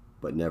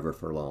 but never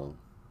for long.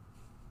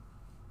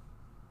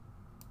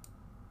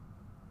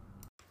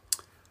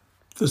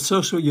 The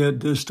Social Yet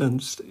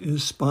Distanced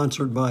is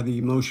sponsored by the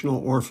Emotional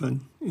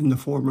Orphan in the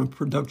form of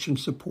production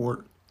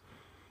support.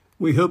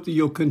 We hope that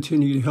you'll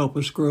continue to help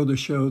us grow the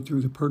show through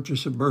the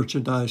purchase of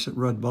merchandise at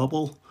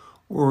Redbubble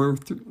or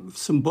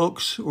some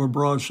books or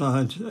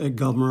broadsides at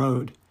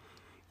Gumroad.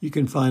 You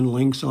can find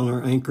links on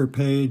our Anchor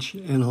page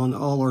and on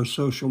all our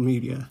social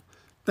media.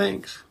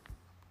 Thanks.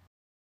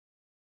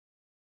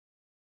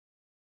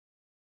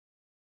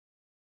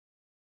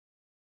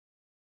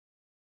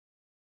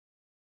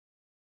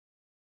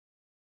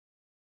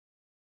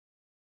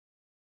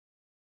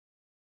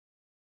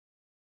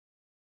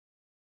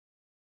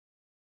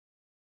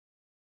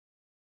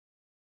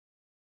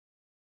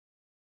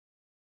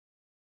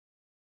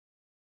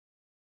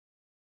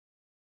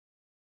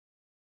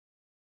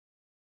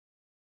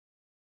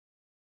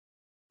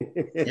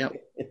 Yeah.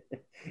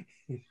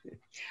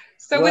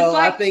 So Well,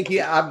 it's like,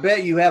 I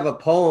bet you have a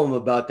poem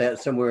about that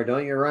somewhere,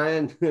 don't you,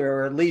 Ryan?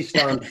 Or at least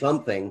on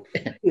something.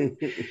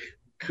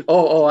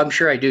 Oh, I'm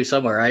sure I do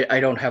somewhere. I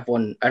don't have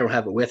one. I don't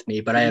have it with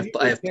me, but I have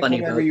Pick plenty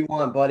of whatever it. you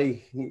want,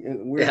 buddy.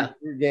 We're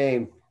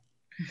game.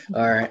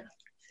 All right.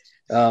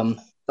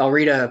 I'll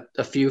read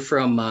a few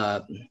from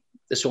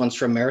this one's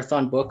from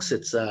Marathon Books.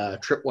 It's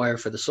Tripwire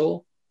for the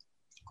Soul.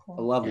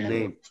 I love the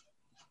name.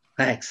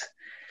 Thanks.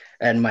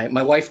 And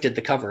my wife did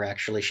the cover,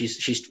 actually.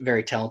 She's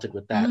very talented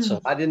with that.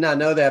 So I did not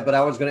know that, but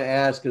I was going to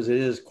ask because it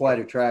is quite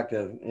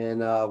attractive, and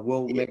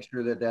we'll make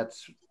sure that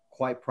that's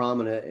quite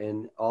prominent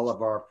in all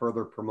of our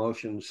further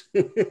promotions.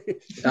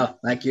 oh,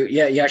 thank you.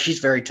 Yeah, she's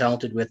very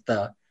talented with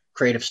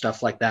creative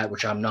stuff like that,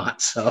 which I'm not.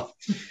 So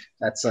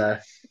that's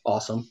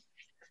awesome.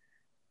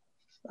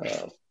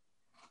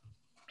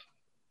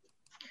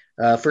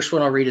 First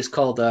one I'll read is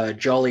called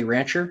Jolly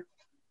Rancher.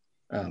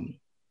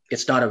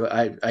 It's not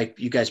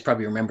you guys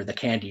probably remember the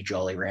candy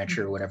Jolly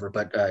Rancher or whatever,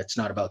 but it's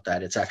not about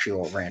that. It's actually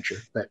Old Rancher.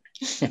 But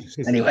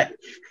anyway,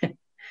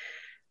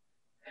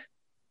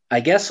 I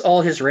guess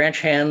all his ranch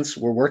hands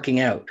were working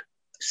out.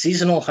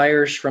 Seasonal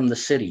hires from the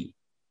city.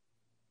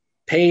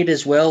 Paid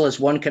as well as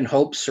one can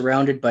hope,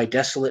 surrounded by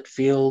desolate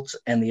fields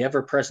and the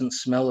ever-present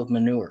smell of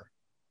manure.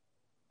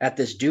 At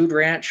this dude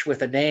ranch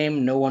with a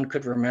name no one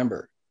could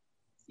remember.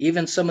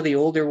 Even some of the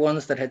older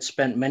ones that had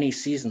spent many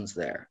seasons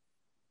there.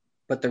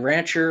 But the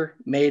rancher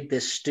made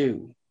this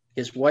stew.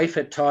 His wife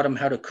had taught him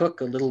how to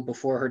cook a little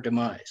before her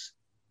demise.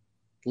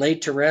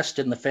 Laid to rest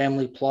in the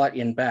family plot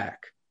in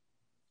back,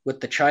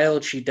 with the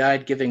child she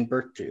died giving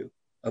birth to,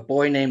 a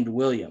boy named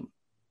William.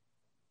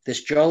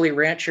 This jolly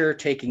rancher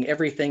taking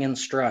everything in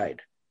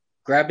stride,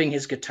 grabbing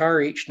his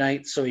guitar each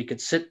night so he could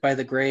sit by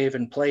the grave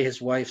and play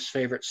his wife's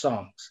favorite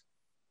songs.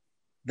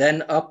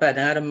 Then up and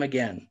at him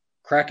again,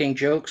 cracking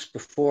jokes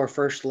before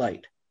first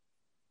light.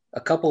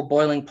 A couple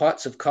boiling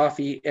pots of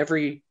coffee,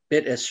 every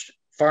bit as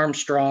farm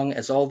strong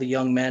as all the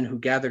young men who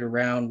gathered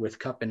around with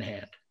cup in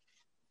hand.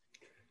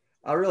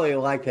 I really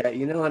like that,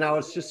 and I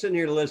was just sitting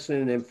here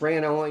listening, and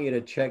Fran, I want you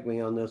to check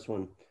me on this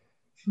one.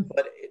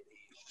 But,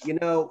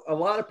 a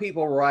lot of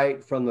people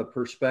write from the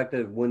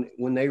perspective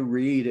when they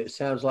read, it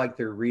sounds like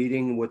they're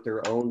reading with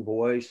their own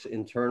voice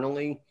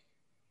internally.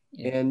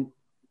 Yeah. And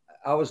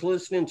I was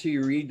listening to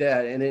you read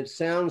that, and it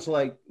sounds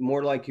like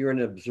more like you're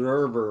an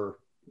observer,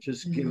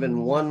 just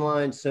giving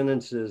one-line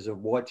sentences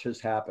of what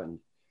just happened.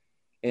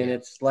 And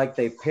it's like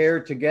they pair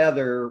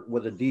together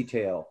with a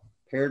detail,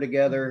 pair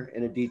together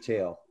in a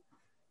detail.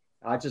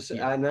 I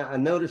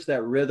noticed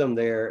that rhythm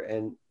there,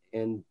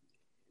 and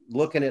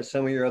looking at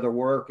some of your other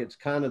work, it's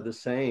kind of the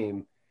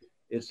same.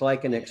 It's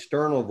like an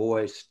external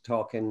voice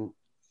talking,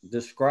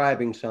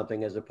 describing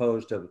something as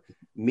opposed to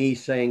me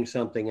saying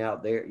something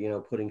out there,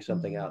 putting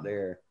something out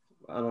there.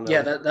 I don't know.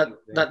 Yeah,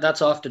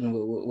 that's often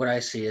what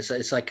I see.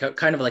 It's like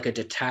kind of like a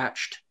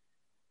detached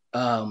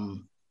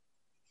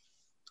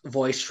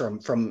voice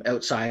from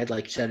outside,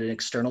 like you said, an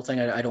external thing.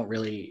 I don't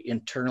really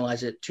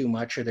internalize it too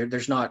much, or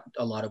there's not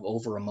a lot of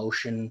over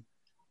emotion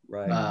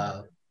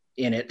Right.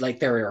 in it. Like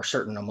there are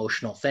certain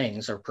emotional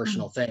things or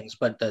personal things,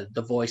 but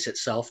the voice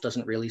itself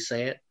doesn't really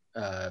say it.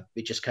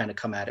 We just kind of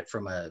come at it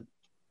from a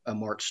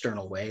more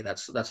external way.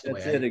 That's the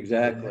way It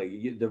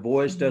exactly. The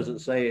voice doesn't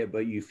say it,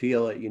 but you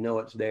feel it. You know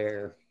it's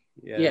there.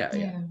 Yeah.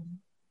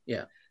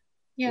 Yeah. What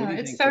Yeah, do you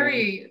it's think, Fran?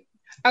 very.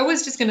 I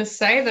was just going to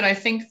say that I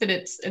think that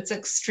it's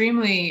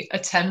extremely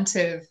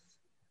attentive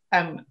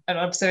and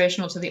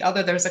observational to the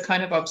other. There's a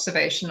kind of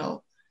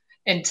observational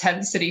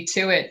intensity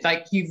to it.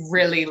 Like you've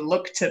really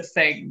looked at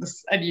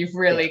things and you've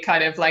really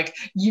kind of like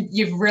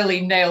you've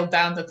really nailed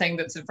down the thing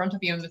that's in front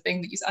of you and the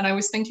thing that you. And I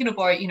was thinking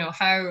about, you know,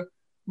 how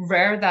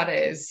rare that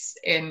is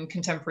in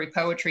contemporary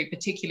poetry,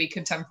 particularly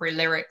contemporary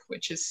lyric,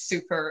 which is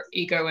super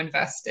ego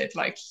invested,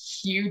 like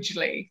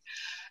hugely.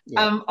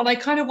 And I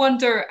kind of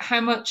wonder how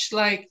much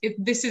like if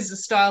this is a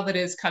style that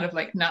is kind of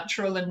like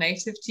natural and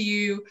native to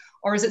you,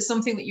 or is it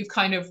something that you've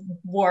kind of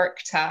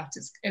worked at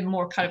in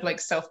more kind of like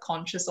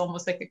self-conscious,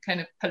 almost like a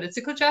kind of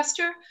political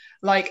gesture,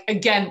 like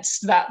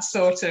against that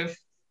sort of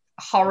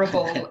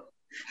horrible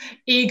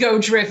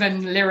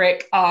ego-driven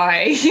lyric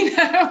eye, you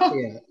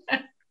know?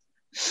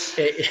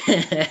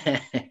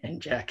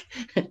 Jack,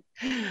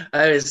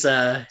 I was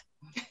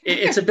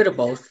it's a bit of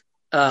both.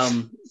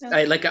 I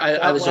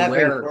was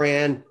aware,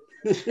 Fran.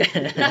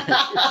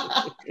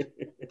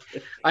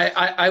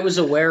 I was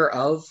aware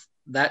of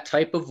that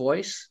type of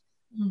voice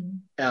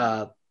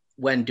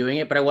when doing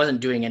it, but I wasn't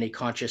doing any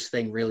conscious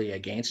thing really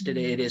against it.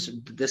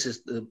 This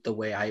is the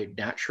way I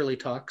naturally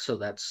talk, so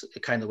that's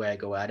kind of the way I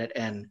go at it.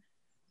 And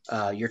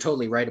you're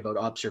totally right about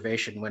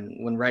observation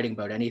when writing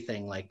about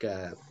anything, like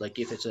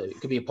if it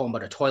could be a poem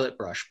about a toilet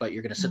brush, but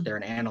you're going to sit there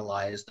and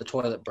analyze the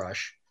toilet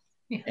brush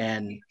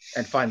and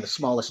find the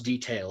smallest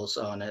details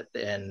on it,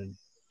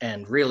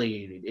 and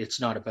really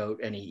it's not about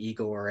any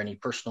ego or any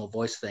personal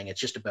voice thing. It's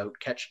just about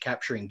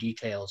capturing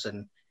details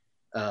and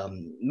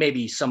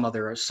maybe some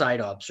other side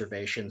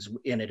observations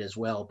in it as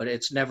well, but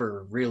it's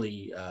never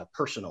really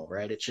personal,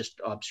 right? It's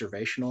just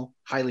observational,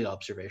 highly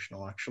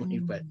observational actually.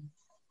 But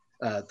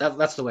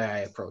that's the way I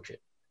approach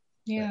it.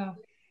 Yeah.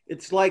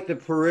 It's like the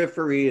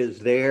periphery is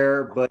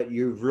there, but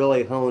you've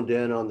really honed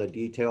in on the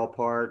detail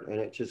part, and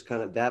it just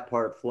kind of, that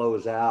part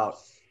flows out.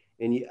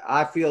 And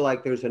I feel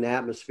like there's an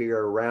atmosphere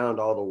around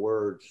all the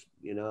words,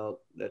 you know,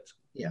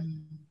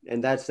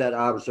 and that's that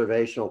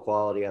observational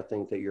quality, I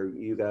think, that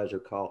you guys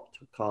are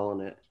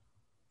calling it.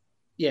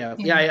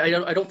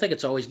 I don't think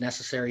it's always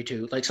necessary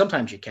to, like,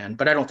 sometimes you can,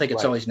 but I don't think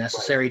it's always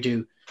necessary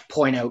to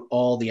point out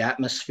all the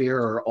atmosphere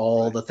or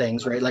all the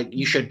things, right? Like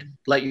you should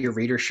let your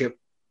readership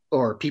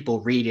or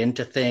people read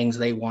into things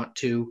they want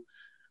to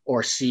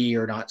or see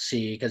or not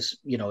see, because,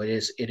 you know, it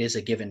is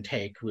a give and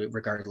take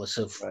regardless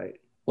of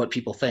what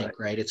people think,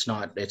 right? It's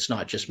not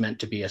just meant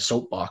to be a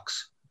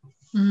soapbox.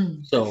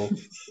 So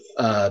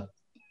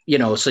you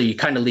know, so you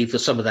kind of leave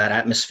some of that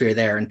atmosphere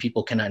there and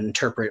people can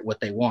interpret what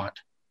they want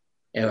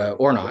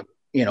or not,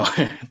 you know.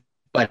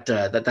 But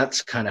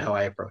that's kind of how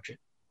I approach it.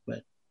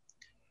 But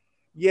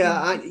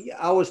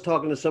I was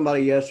talking to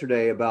somebody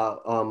yesterday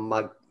about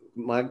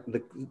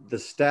the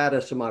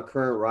status of my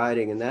current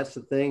writing, and that's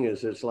the thing,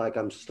 is it's like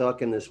I'm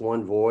stuck in this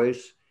one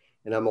voice,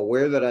 and I'm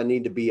aware that I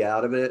need to be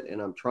out of it,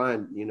 and I'm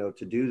trying, you know,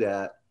 to do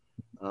that.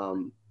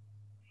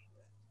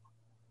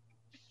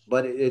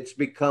 But it's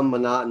become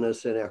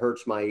monotonous and it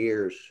hurts my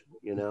ears,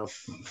 you know.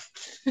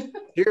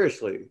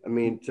 Seriously, I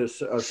mean, to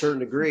a certain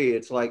degree,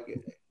 it's like,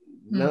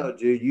 no,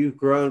 dude, you've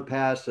grown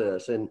past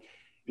this, and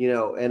you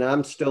know, and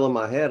I'm still in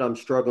my head, I'm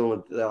struggling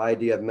with the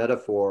idea of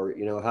metaphor.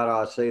 You know, how do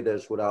I say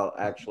this without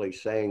actually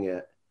saying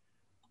it?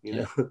 You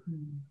know.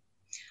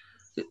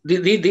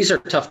 These are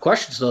tough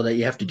questions, though, that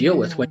you have to deal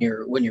with when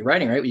you're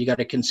writing, right? You got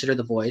to consider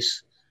the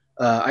voice.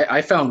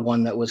 I found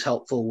one that was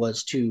helpful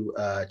was to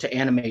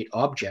animate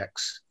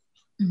objects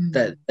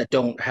that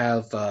don't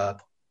have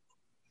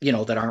you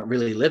know, that aren't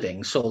really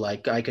living. So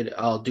like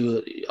I'll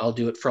do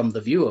it from the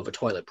view of a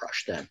toilet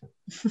brush then,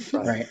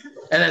 right?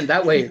 And then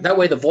that way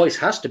the voice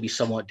has to be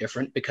somewhat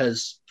different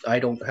because I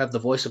don't have the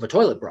voice of a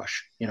toilet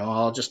brush. You know,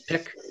 I'll just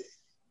pick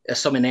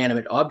some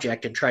inanimate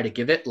object and try to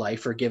give it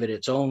life or give it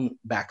its own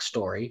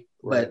backstory.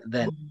 But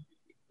then,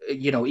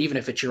 you know, even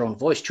if it's your own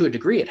voice, to a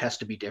degree, it has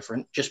to be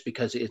different just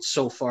because it's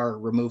so far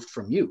removed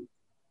from you.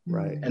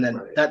 Right. And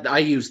then that I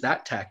use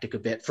that tactic a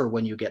bit for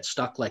when you get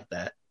stuck like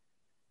that.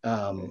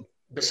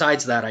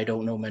 Besides that, I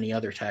don't know many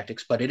other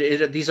tactics, but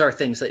these are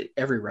things that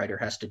every writer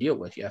has to deal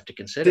with. You have to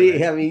consider.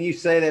 See, I mean, you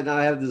say that, and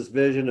I have this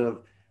vision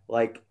of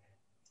like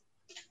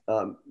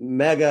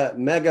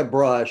mega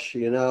brush,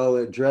 you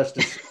know, dressed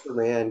as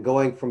Superman,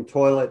 going from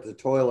toilet to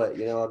toilet.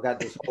 You know, I've got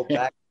this whole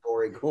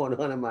backstory going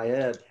on in my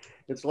head.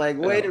 It's like,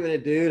 wait a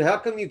minute, dude, how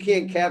come you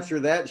can't capture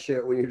that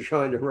shit when you're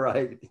trying to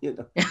write? You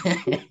know.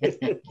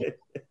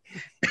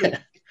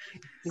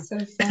 So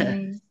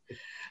funny.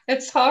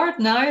 It's hard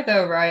now,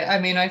 though, right? I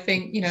mean, I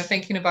think,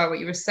 thinking about what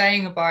you were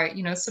saying about,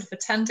 sort of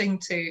attending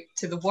to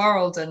the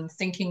world and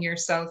thinking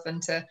yourself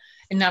into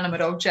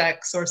inanimate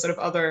objects or sort of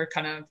other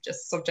kind of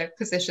just subject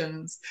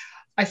positions.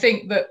 I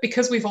think that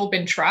because we've all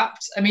been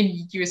trapped, I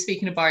mean, you were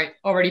speaking about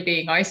already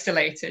being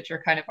isolated,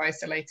 you're kind of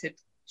isolated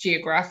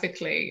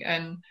geographically,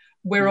 and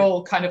we're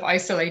all kind of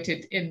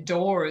isolated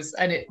indoors.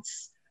 And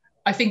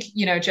I think,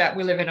 Jet,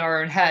 we live in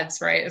our own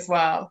heads, right, as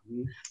well.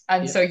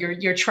 And so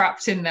you're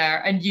trapped in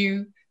there, and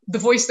the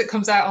voice that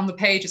comes out on the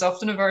page is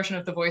often a version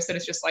of the voice that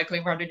is just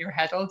cycling around in your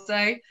head all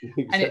day.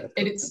 Exactly.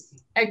 And it's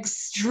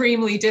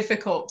extremely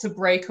difficult to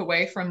break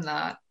away from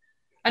that.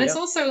 And it's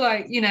also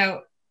like,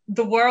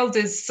 the world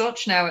is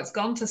such now, it's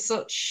gone to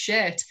such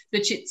shit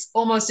that it's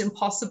almost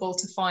impossible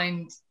to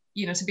find,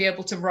 to be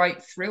able to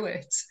write through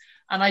it.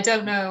 And I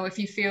don't know if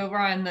you feel,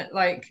 Ryan, that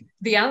like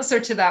the answer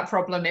to that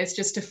problem is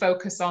just to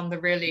focus on the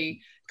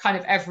really kind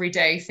of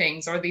everyday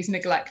things or these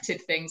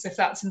neglected things, if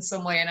that's in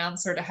some way an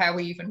answer to how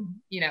we even,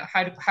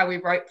 how we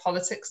write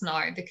politics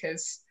now,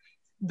 because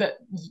that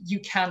you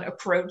can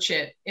approach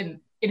it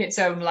in its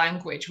own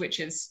language, which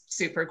is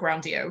super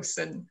grandiose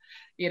and,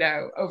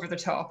 over the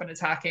top and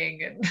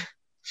attacking. And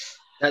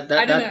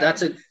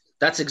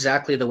that's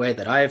exactly the way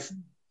that I've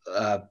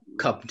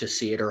come to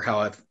see it, or how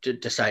I've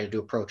decided to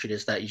approach it,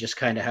 is that you just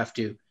kind of have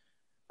to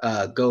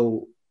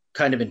go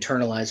kind of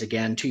internalize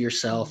again to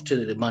yourself,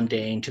 to the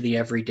mundane, to the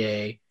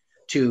everyday,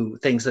 to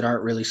things that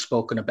aren't really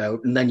spoken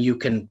about. And then you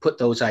can put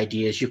those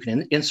ideas, you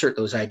can insert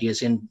those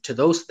ideas into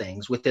those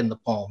things within the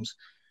poems.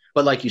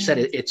 But like you said,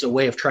 it's a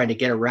way of trying to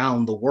get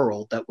around the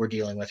world that we're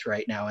dealing with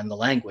right now, and the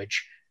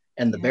language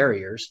and the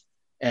barriers.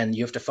 And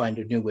you have to find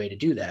a new way to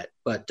do that.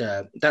 But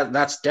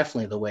that's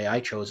definitely the way I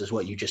chose, is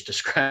what you just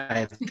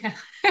described. Yeah.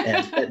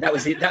 And that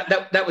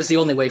was the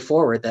only way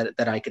forward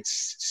that I could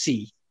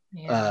see,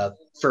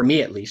 for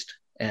me at least.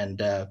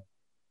 And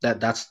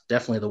that's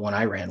definitely the one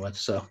I ran with.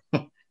 So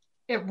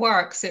it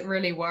works. It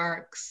really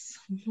works.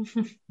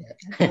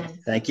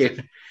 Thank you.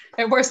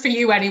 It works for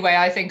you anyway.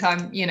 I think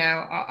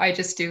I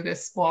just do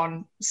this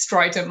one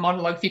strident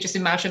monologue. If you just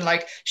imagine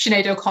like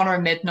Sinead O'Connor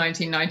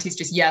mid-1990s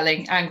just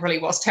yelling angrily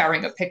whilst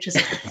tearing up pictures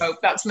of the Pope.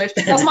 That's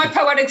my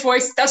poetic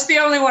voice. That's the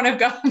only one I've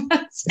got.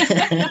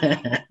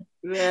 That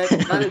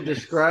kind of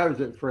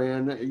describes it,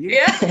 Fran. You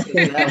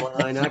can that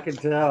line, I can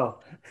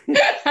tell.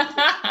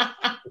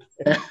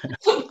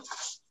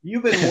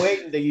 You've been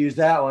waiting to use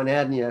that one,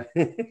 hadn't you?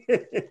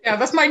 Yeah,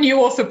 that's my new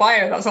author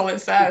bio. That's all it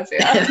says.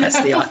 Yeah,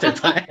 that's the author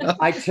bio.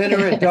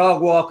 Itinerant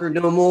dog walker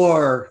no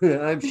more.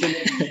 I'm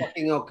Sinead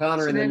fucking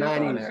O'Connor in the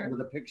 90s with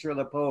a picture of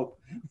the Pope.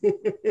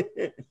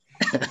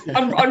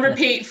 on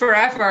repeat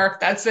forever.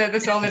 That's it.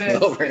 That's all it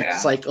is. Yeah.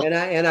 Cycle.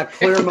 And I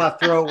clear my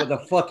throat with a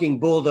fucking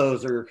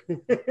bulldozer.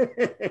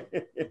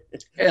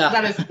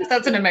 Yeah,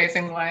 that's an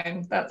amazing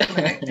line. That's an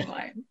amazing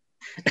line.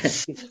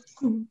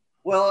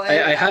 Well,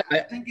 I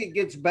think it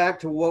gets back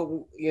to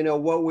what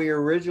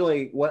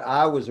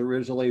I was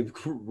originally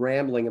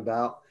rambling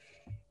about,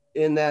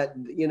 in that,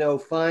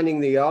 finding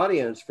the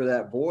audience for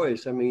that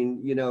voice. I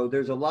mean,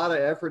 there's a lot of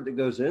effort that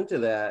goes into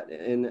that.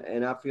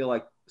 And I feel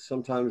like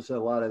sometimes a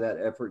lot of that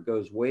effort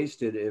goes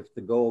wasted if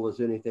the goal is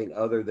anything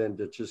other than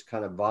to just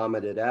kind of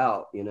vomit it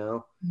out,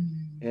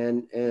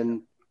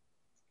 and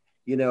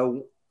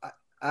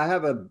I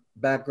have a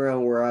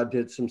background where I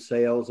did some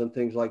sales and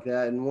things like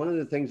that. And one of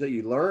the things that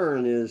you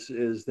learn is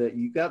that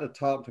you got to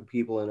talk to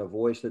people in a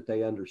voice that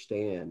they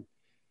understand.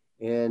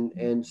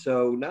 And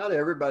so not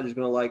everybody's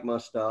going to like my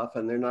stuff,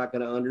 and they're not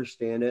going to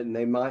understand it, and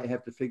they might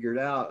have to figure it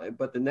out.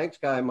 But the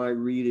next guy might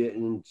read it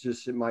and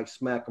it might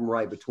smack them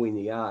right between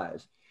the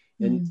eyes.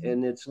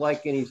 And it's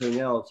like anything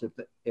else.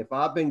 If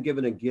I've been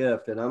given a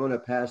gift and I'm going to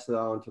pass it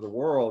on to the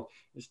world,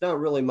 it's not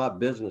really my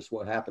business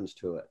what happens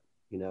to it.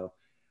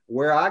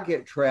 Where I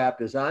get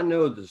trapped is I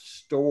know the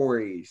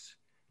stories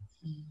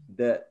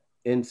that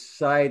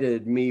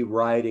incited me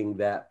writing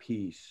that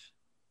piece.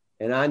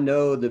 And I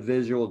know the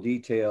visual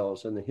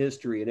details and the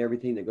history and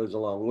everything that goes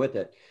along with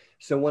it.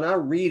 So when I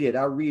read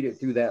it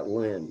through that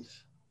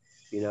lens,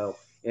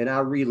 and I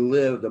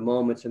relive the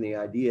moments and the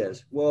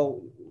ideas.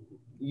 Well,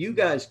 you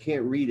guys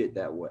can't read it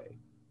that way.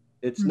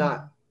 It's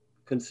not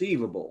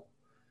conceivable.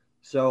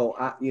 So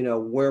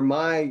where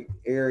my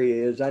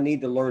area is, I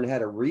need to learn how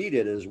to read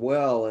it as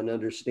well, and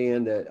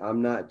understand that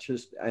I'm not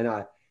just,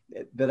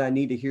 that I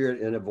need to hear it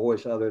in a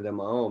voice other than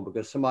my own,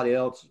 because somebody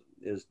else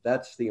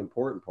that's the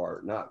important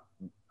part.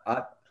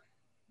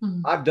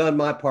 I've done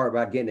my part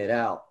by getting it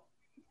out,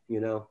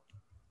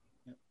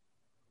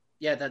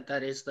 Yeah,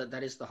 that is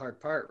the hard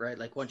part, right?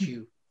 Like once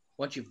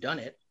you've done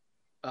it,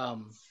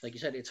 like you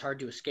said, it's hard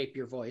to escape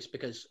your voice,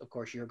 because of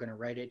course you're going to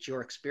write it. It's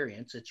your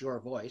experience, it's your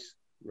voice,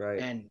 right?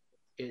 And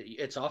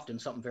it's often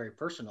something very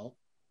personal,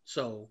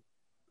 so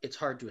it's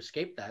hard to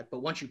escape that.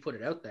 But once you put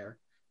it out there,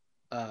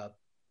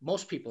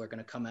 most people are going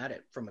to come at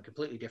it from a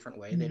completely different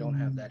way. They don't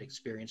have that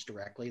experience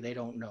directly. They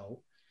don't know.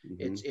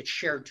 It's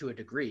shared to a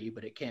degree,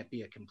 but it can't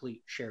be a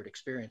complete shared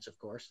experience, of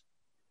course.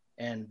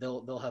 And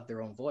they'll have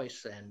their own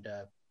voice, and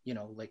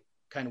like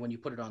kind of when you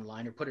put it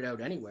online or put it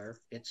out anywhere,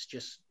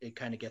 it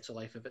kind of gets a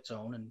life of its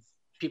own, and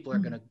people are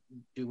going to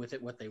do with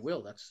it what they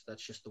will. That's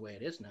just the way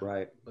it is now.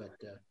 Right. But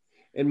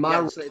in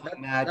my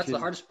that's the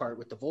hardest part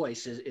with the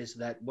voice is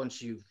that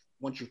once you've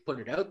put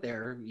it out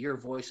there, your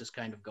voice is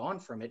kind of gone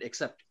from it,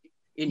 except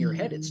in your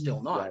head it's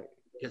still not, right,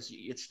 because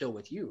it's still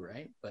with you,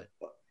 right? But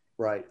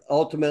right.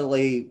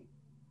 Ultimately,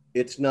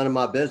 it's none of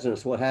my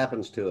business what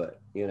happens to it,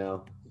 you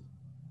know.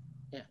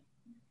 Yeah.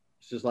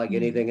 It's just like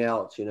anything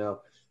else, you know.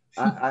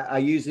 I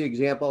use the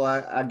example.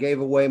 I gave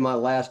away my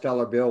last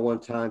dollar bill one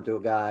time to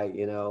a guy,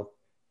 you know,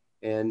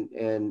 and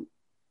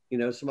you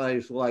know,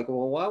 somebody's like,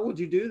 well, why would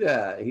you do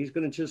that? He's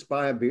going to just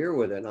buy a beer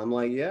with it. And I'm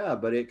like, yeah,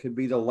 but it could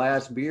be the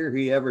last beer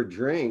he ever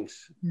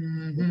drinks.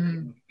 It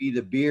could be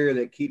the beer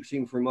that keeps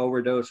him from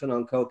overdosing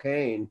on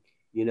cocaine,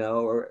 you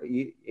know, or I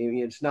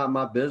mean, it's not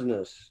my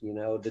business. You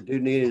know, the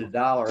dude needed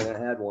 $1 and I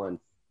had one.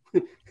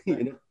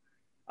 You know,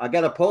 I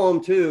got a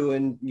poem too,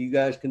 and you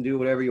guys can do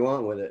whatever you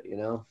want with it, you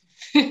know.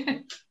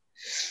 I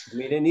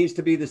mean, it needs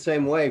to be the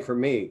same way for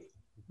me.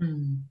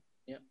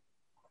 Yeah.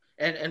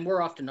 And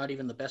we're often not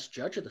even the best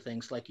judge of the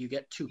things. Like, you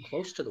get too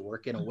close to the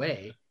work in a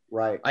way.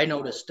 Right. I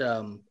noticed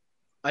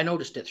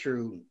it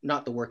through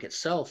not the work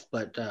itself,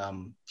 but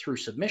through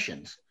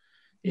submissions.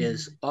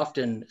 Is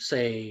often,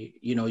 say,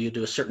 you know, you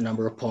do a certain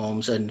number of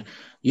poems and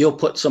you'll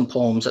put some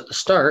poems at the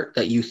start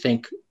that you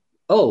think,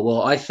 oh,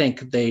 well, I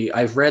think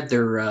I've read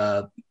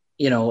their,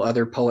 you know,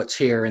 other poets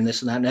here and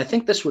this and that, and I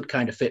think this would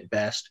kind of fit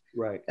best.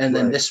 Right. And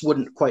then this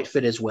wouldn't quite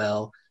fit as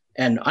well.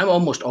 And I'm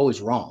almost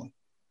always wrong.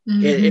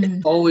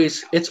 It's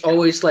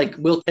always like,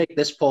 we'll take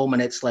this poem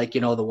and it's like,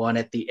 you know, the one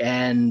at the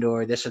end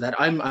or this or that.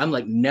 I'm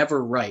like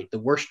never right. The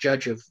worst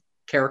judge of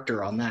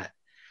character on that.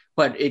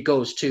 But it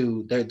goes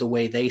to the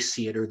way they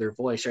see it or their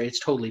voice, right?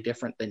 It's totally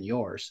different than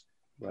yours.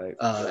 Right.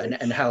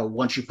 And how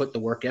once you put the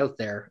work out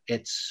there,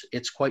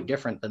 it's quite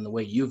different than the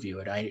way you view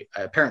it.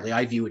 Apparently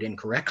I view it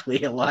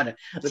incorrectly a lot of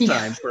the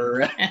time.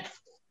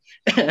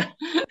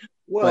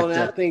 Well,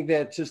 and I think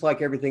that just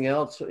like everything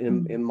else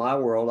in my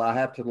world, I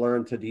have to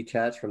learn to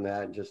detach from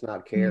that and just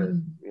not care,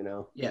 you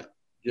know? Yeah.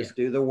 Just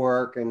do the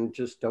work and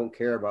just don't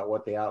care about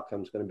what the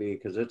outcome is going to be,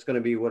 because it's going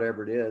to be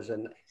whatever it is.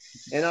 And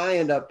I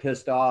end up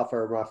pissed off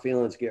or my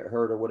feelings get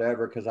hurt or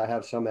whatever because I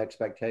have some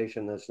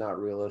expectation that's not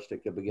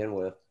realistic to begin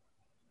with,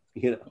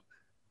 you know?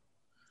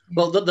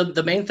 Well,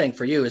 the main thing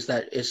for you is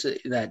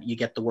that you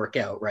get the work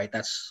out, right?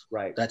 That's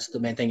right. That's the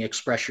main thing.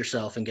 Express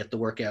yourself and get the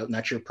work out, and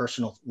that's your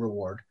personal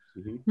reward,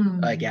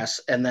 I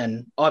guess. And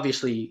then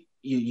obviously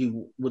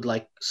you would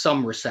like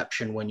some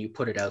reception when you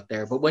put it out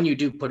there, but when you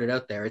do put it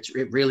out there,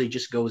 it really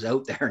just goes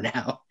out there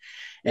now.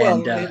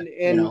 And, well, and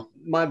you know,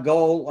 my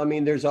goal, I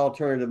mean, there's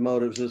alternative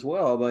motives as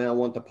well, but I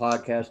want the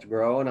podcast to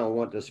grow and I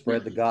want to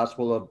spread the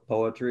gospel of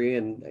poetry.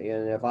 And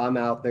if I'm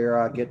out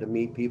there, I get to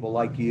meet people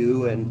like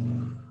you,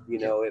 and, you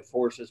know, it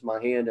forces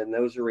my hand in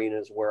those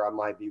arenas where I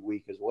might be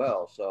weak as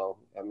well. So,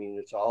 I mean,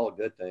 it's all a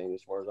good thing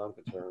as far as I'm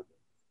concerned.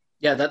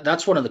 Yeah,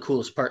 that's one of the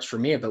coolest parts for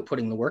me about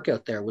putting the work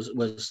out there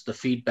was the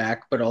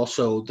feedback, but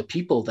also the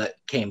people that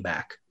came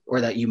back or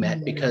that you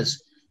met,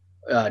 because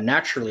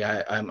naturally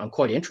I'm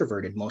quite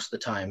introverted most of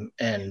the time,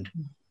 and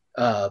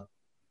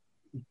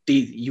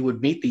you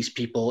would meet these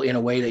people in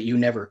a way that you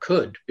never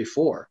could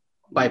before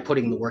by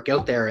putting the work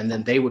out there, and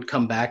then they would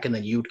come back and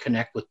then you'd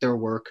connect with their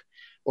work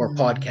or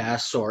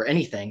podcasts or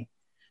anything.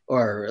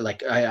 Or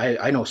like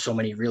I know so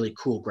many really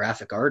cool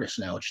graphic artists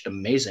now, just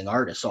amazing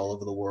artists all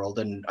over the world,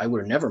 and I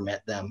would have never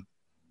met them.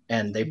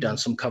 And they've done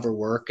some cover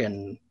work,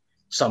 and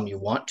some you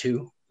want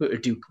to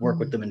do work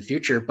with them in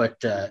future. But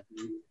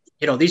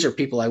you know, these are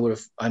people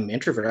I'm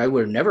introverted. I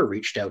would have never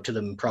reached out to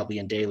them probably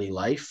in daily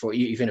life, or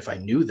even if I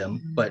knew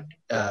them. But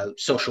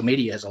social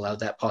media has allowed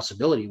that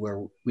possibility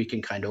where we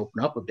can kind of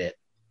open up a bit,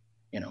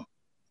 you know.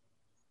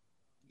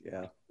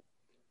 Yeah.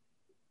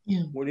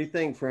 Yeah. What do you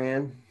think,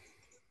 Fran?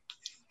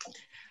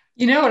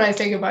 You know what I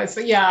think about it?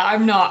 So yeah,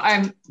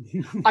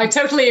 I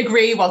totally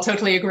agree. Well,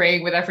 totally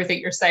agreeing with everything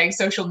you're saying.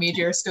 Social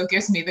media still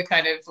gives me the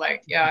kind of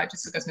like, yeah, it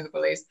just gives me the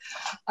willies.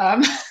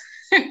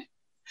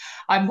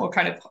 I'm more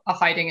kind of a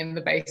hiding in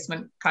the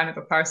basement kind of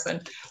a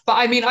person. But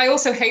I mean, I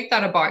also hate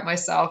that about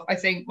myself. I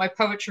think my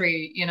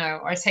poetry, you know,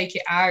 I take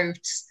it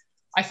out.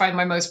 I find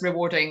my most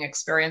rewarding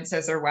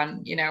experiences are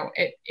when, you know,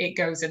 it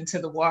goes into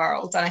the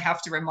world, and I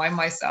have to remind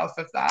myself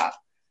of that.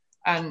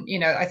 And, you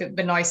know, I think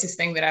the nicest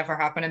thing that ever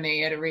happened to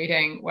me at a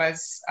reading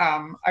was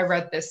I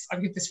read this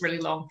really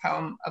long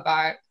poem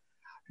about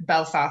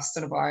Belfast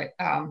and about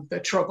the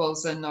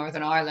troubles in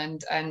Northern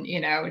Ireland, and,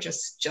 you know,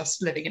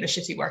 just living in a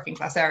shitty working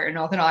class area in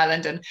Northern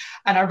Ireland. And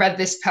I read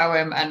this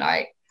poem, and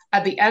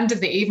at the end of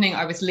the evening,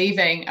 I was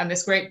leaving, and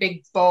this great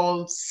big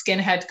bald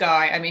skinhead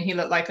guy, I mean, he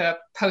looked like a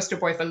poster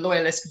boy for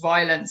loyalist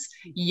violence,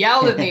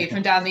 yelled at me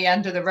from down the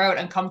end of the road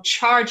and come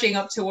charging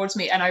up towards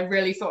me. And I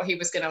really thought he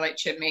was going to like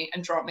chip me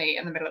and drop me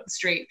in the middle of the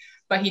street,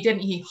 but he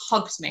didn't. He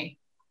hugged me.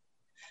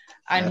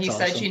 And That's he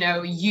awesome. said,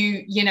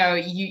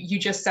 you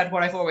just said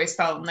what I've always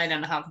felt and I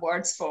didn't have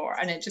words for.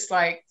 And it just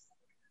like,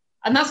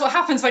 And that's what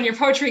happens when your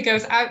poetry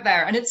goes out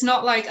there. And it's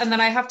not like, and then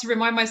I have to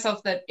remind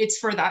myself that it's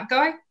for that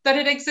guy that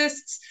it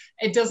exists.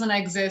 It doesn't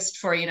exist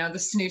for, the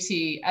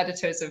snooty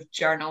editors of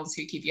journals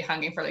who keep you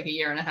hanging for like a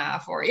year and a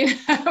half, or,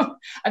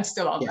 I'm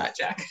still on that,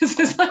 Jack.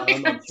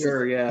 I'm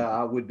sure, yeah,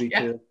 I would be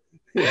too.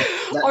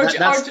 That's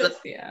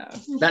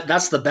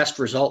the best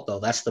result, though.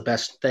 That's the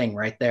best thing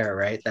right there,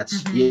 right?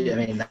 That's, I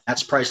mean,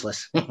 that's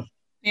priceless.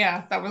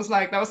 Yeah, that was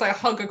like a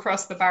hug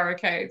across the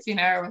barricades, in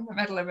the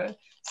middle of a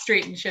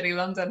street in shitty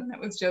London. It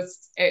was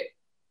just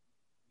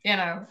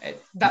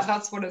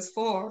that's what it's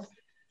for.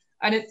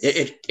 And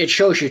it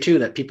shows you too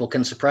that people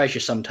can surprise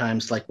you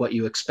sometimes, like what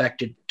you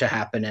expected to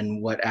happen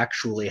and what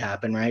actually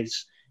happened, right?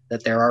 It's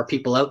that there are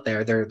people out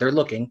there, they're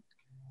looking.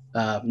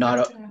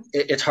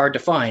 It's hard to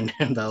find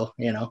though,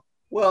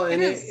 Well,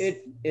 and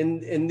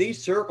in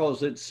these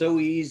circles, it's so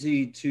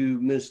easy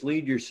to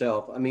mislead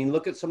yourself. I mean,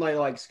 look at somebody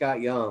like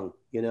Scott Young,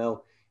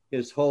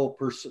 his whole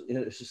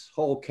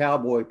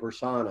cowboy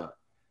persona.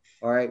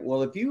 All right.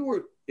 Well, if you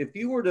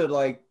were to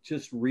like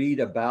just read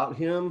about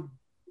him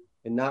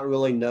and not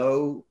really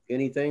know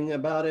anything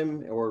about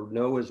him or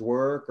know his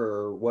work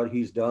or what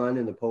he's done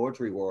in the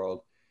poetry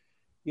world,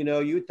 you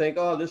would think,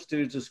 oh, this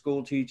dude's a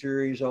school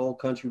teacher. He's an old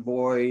country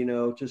boy,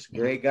 just a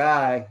great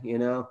guy,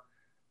 No,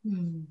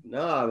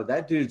 but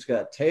that dude's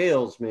got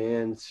tales,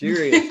 man,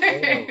 serious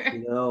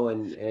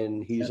tales,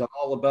 and he's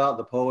all about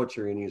the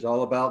poetry and he's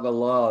all about the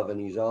love and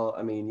he's all,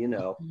 I mean, you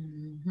know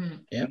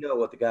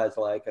what the guy's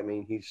like. I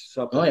mean, he's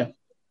something. Oh, yeah.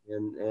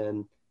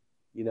 And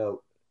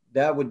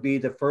that would be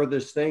the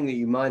furthest thing that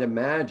you might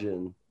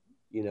imagine,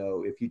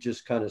 if you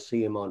just kind of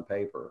see him on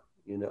paper,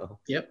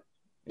 Yep.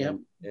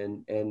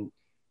 And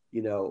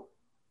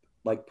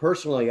like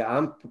personally,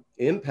 I'm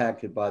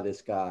impacted by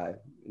this guy,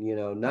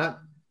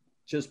 not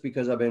just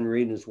because I've been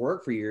reading his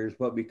work for years,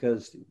 but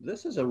because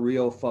this is a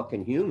real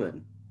fucking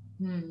human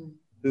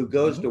who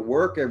goes to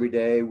work every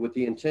day with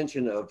the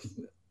intention of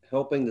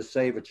helping to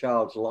save a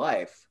child's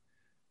life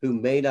who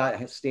may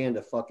not stand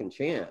a fucking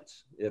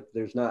chance if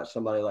there's not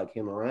somebody like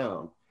him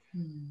around.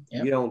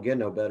 Yep. You don't get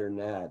no better than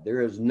that.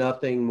 There is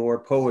nothing more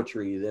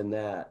poetry than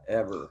that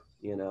ever,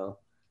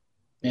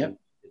 Yep.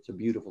 It's a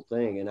beautiful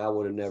thing. And I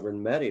would have never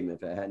met him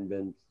if it hadn't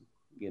been,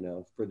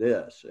 for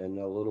this and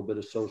a little bit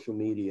of social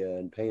media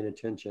and paying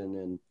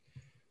attention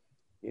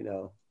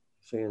and,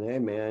 saying, hey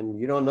man,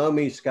 you don't know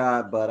me,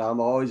 Scott, but I've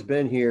always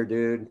been here,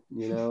 dude.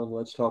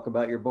 Let's talk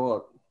about your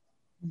book.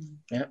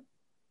 Yep.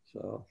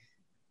 So.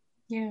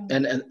 Yeah.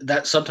 And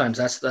that sometimes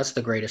that's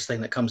the greatest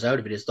thing that comes out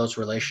of it is those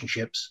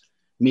relationships,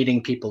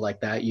 meeting people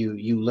like that.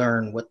 You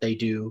learn what they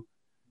do,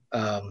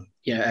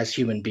 as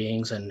human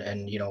beings and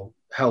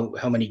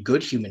how many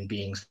good human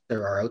beings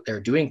there are out there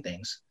doing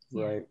things.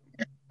 Right.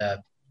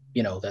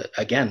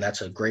 Again,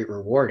 that's a great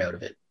reward out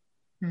of it.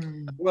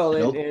 Well,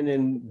 and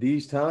in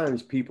these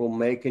times, people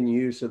making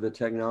use of the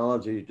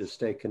technology to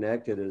stay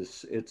connected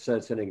it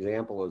sets an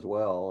example as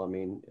well. I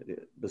mean,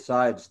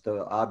 besides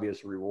the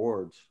obvious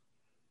rewards,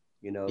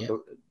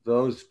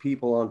 those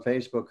people on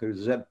Facebook who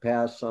zip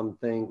past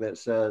something that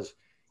says,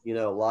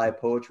 live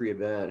poetry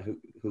event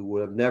who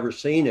would have never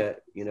seen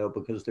it,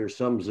 because there's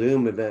some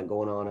Zoom event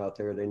going on out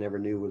there they never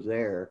knew was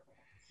there.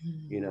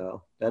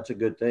 That's a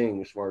good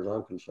thing as far as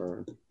I'm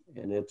concerned.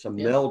 And it's a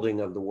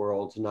melding of the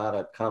worlds, not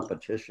a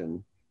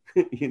competition.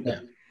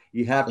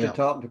 You have to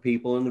talk to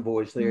people in the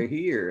voice they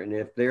hear. And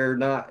if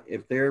they're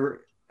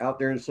out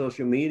there in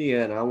social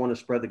media and I want to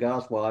spread the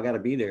gospel, I got to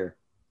be there.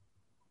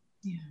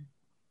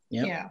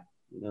 Yeah.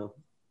 So,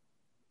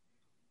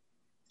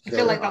 I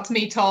feel like that's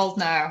me told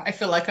now. I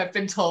feel like I've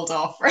been told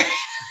off, right?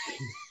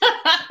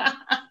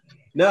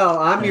 No,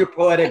 I'm your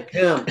poetic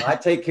pimp. I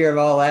take care of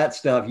all that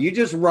stuff. You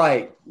just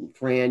write,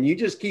 Fran. You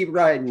just keep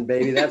writing,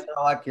 baby. That's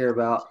all I care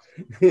about.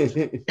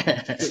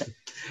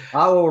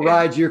 I will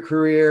ride your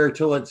career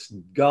till it's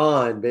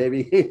gone,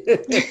 baby.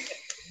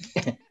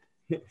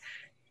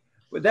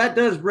 But that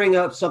does bring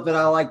up something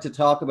I like to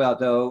talk about,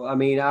 though. I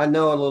mean, I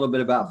know a little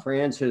bit about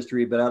Fran's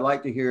history, but I'd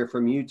like to hear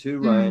from you too,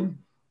 Ryan.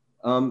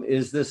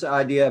 Is this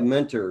idea of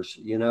mentors?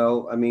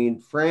 I mean,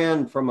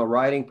 Fran, from a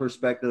writing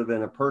perspective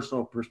and a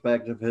personal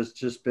perspective, has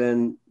just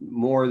been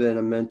more than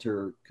a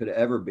mentor could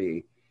ever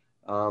be.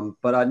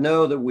 But I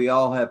know that we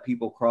all have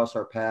people cross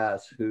our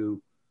paths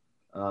who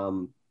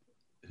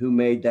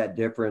made that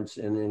difference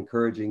in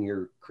encouraging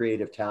your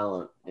creative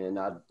talent. And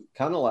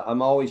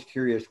I'm always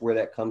curious where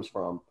that comes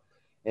from.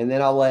 And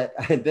then I'll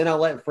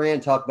let Fran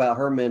talk about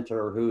her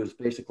mentor, who is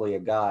basically a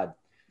god.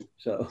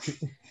 So.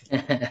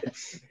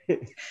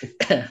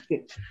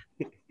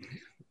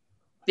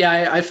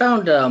 Yeah, I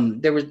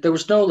found there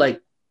was no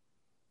like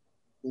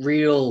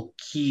real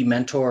key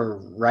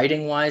mentor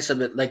writing wise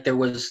of it. Like there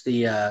was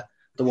the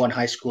one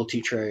high school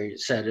teacher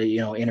said,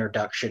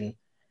 introduction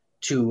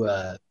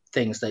to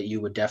things that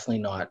you would definitely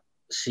not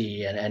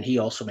see, and he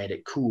also made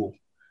it cool,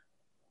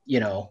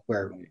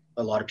 where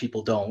a lot of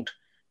people don't.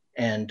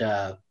 And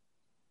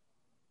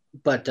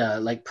but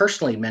like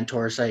personally,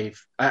 mentors,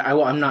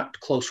 I'm not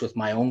close with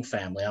my own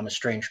family. I'm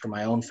estranged from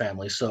my own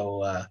family,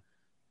 so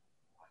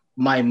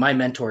my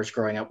mentors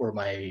growing up were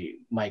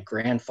my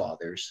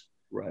grandfathers,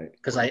 Right.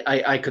 Because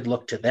I could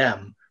look to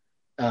them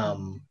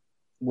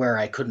where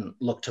I couldn't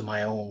look to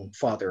my own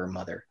father or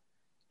mother.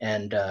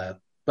 And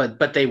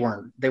but they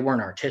weren't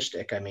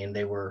artistic. I mean,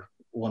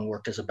 one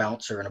worked as a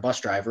bouncer and a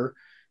bus driver,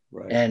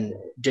 Right. and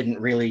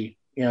didn't really,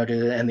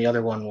 and the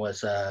other one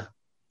was a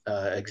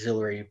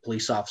auxiliary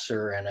police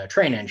officer and a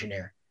train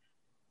engineer.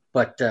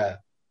 But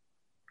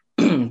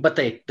but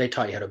they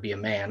taught you how to be a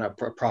man, a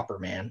proper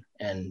man,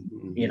 and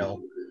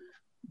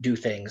do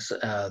things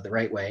the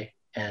right way.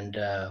 And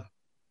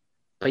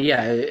but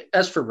yeah,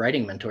 as for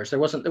writing mentors, there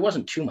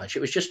wasn't too much.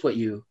 It was just what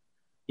you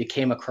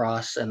came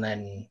across, and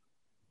then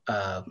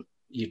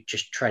you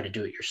just try to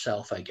do it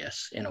yourself, I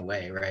guess, in a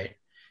way, right?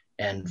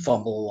 And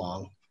fumble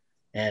along,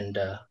 and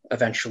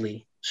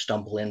eventually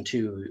stumble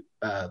into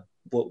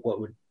what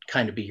would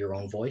kind of be your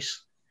own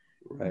voice.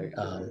 Right.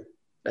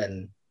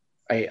 And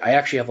I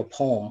actually have a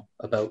poem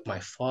about my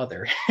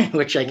father,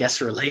 which I guess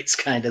relates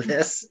kind of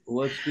this.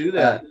 Let's do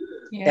that.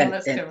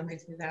 Let's definitely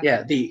do that.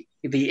 Yeah,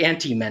 the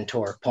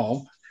anti-mentor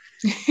poem.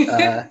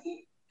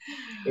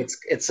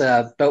 It's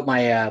about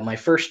my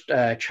first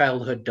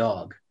childhood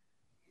dog,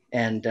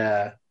 and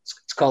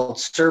it's called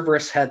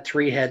 "Cerberus had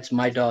 3 heads,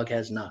 my dog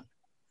has none."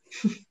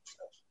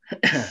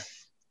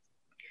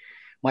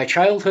 My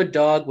childhood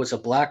dog was a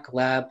black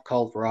lab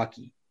called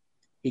Rocky.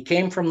 He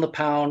came from the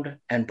pound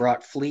and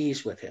brought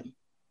fleas with him.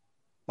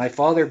 My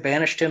father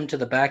banished him to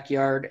the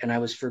backyard, and I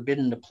was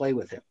forbidden to play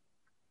with him.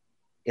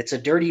 It's a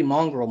dirty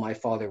mongrel, my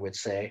father would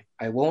say.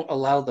 I won't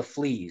allow the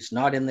fleas.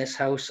 Not in this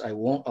house. I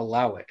won't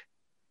allow it.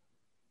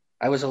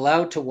 I was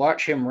allowed to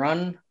watch him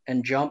run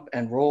and jump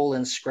and roll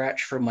and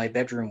scratch from my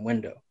bedroom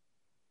window.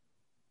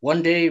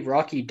 One day,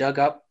 Rocky dug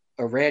up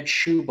a red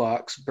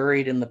shoebox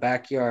buried in the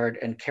backyard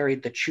and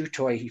carried the chew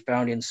toy he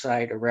found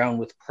inside around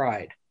with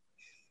pride.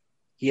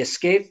 He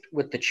escaped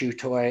with the chew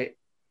toy,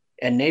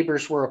 and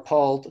neighbors were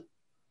appalled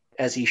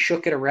as he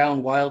shook it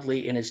around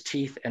wildly in his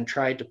teeth and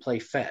tried to play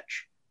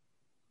fetch.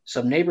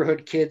 Some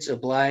neighborhood kids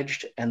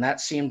obliged, and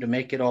that seemed to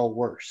make it all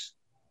worse.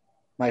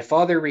 My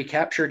father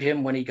recaptured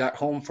him when he got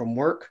home from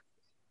work,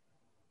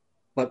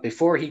 but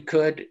before he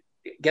could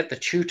get the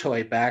chew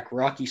toy back,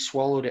 Rocky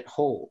swallowed it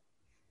whole.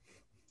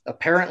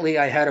 Apparently,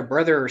 I had a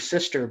brother or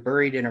sister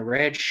buried in a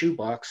red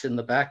shoebox in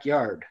the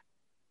backyard,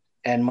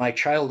 and my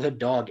childhood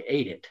dog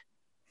ate it.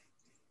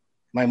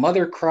 My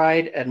mother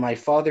cried, and my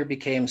father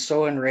became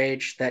so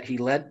enraged that he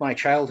led my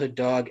childhood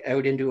dog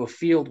out into a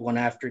field one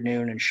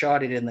afternoon and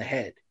shot it in the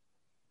head.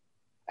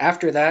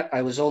 After that,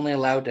 I was only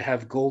allowed to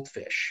have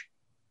goldfish,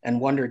 and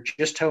wondered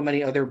just how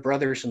many other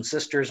brothers and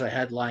sisters I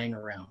had lying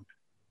around.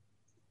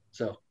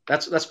 So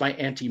that's my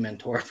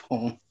anti-mentor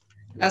poem.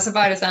 That's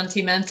about as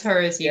anti-mentor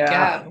as you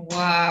get.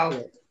 Wow.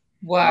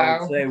 I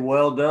would say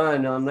well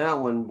done on that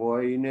one,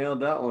 boy. You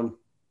nailed that one.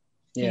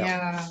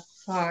 Yeah.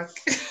 Fuck.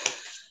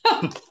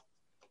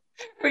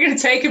 We're going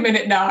to take a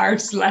minute now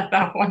to let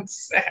that one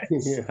set.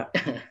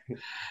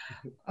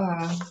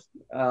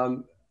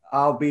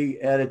 I'll be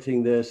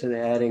editing this and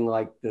adding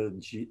like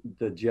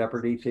the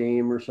Jeopardy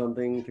theme or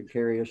something to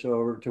carry us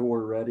over till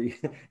we're ready.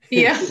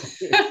 Yeah.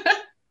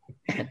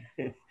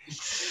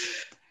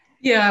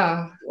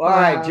 Yeah. All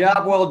right.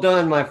 Job well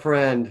done, my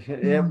friend.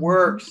 It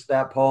works,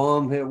 that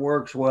poem. It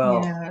works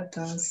well. Yeah, it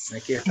does.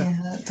 Thank you.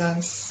 Yeah, it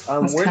does.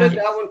 Where did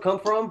that one come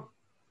from?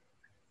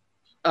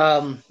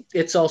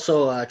 It's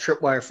also a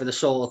Tripwire for the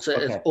Soul. It's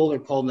an older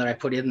poem that I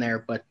put in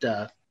there, but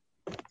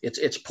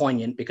it's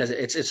poignant because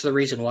it's the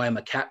reason why I'm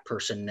a cat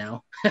person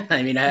now.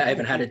 I mean, I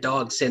haven't had a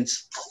dog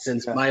since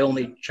my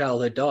only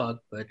childhood dog,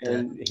 but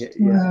I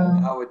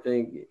would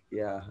think,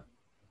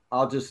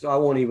 I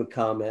won't even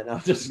comment. I'll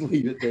just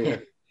leave it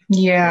there.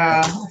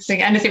 Yeah, I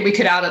think anything we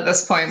could add at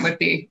this point would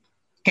be,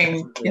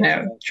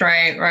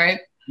 try,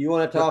 right? You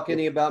want to talk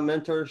any about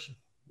mentors?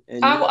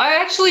 I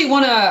actually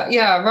want to,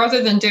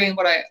 rather than doing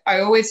what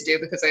I always do,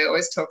 because I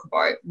always talk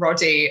about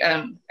Roddy,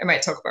 and I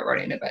might talk about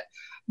Roddy in a bit,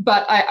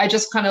 but I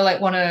just kind of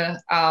want to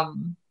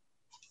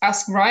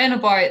ask Ryan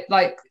about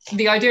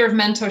the idea of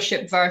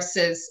mentorship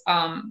versus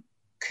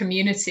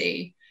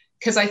community,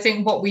 because I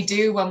think what we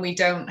do when we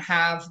don't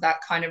have that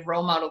kind of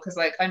role model, because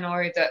I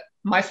know that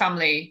my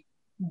family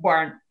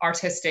weren't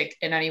artistic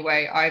in any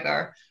way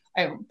either.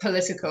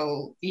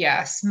 Political,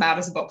 yes. Mad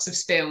as a box of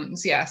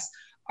spoons, yes.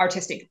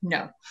 Artistic,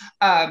 no.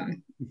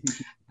 And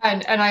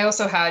I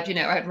also had,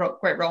 I had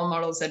great role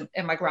models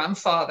in my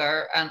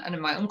grandfather and in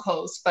my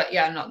uncles, but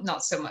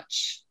not so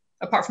much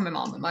apart from my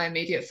mom and my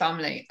immediate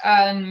family.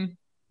 And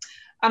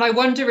I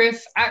wonder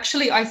if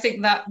actually I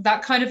think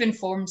that kind of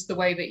informs the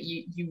way that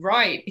you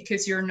write,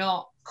 because you're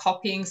not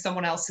copying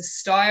someone else's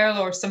style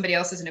or somebody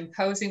else isn't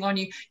imposing on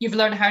you. You've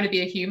learned how to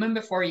be a human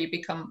before you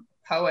become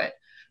a poet.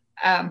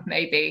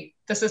 Maybe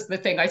this is the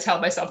thing I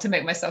tell myself to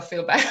make myself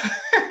feel better.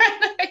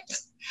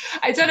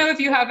 I don't know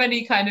if you have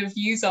any kind of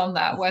views on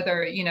that,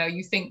 whether,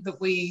 you think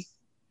that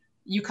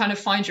you kind of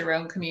find your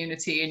own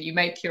community and you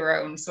make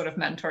your own sort of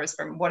mentors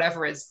from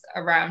whatever is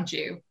around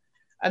you,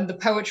 and the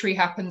poetry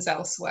happens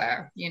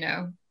elsewhere,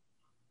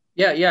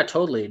 Yeah,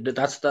 totally.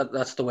 That's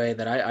the way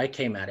that I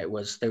came at it.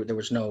 Was there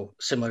was no,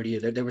 similar to you,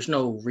 there was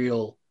no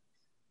real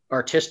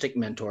artistic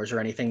mentors or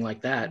anything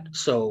like that.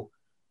 So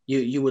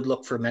you would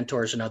look for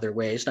mentors in other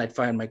ways. And I'd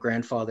find my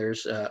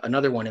grandfather's,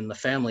 another one in the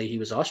family, he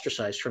was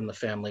ostracized from the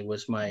family,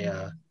 was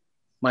my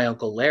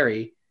Uncle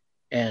Larry.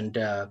 And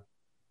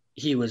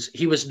he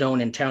was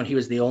known in town. He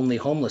was the only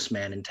homeless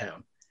man in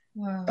town.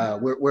 Wow.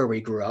 Where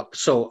we grew up.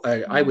 So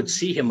I would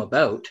see him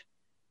about,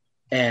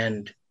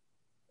 and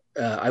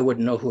I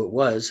wouldn't know who it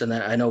was. And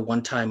then I know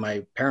one time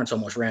my parents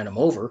almost ran him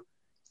over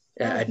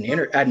at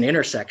an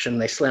intersection.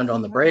 They slammed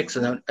on the brakes,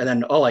 and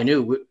then all I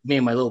knew, me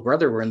and my little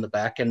brother were in the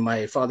back, and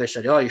my father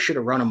said, "Oh, you should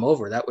have run him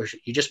over.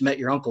 You just met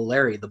your Uncle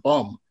Larry, the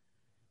bum."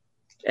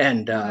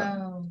 And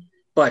Wow.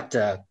 but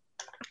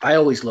I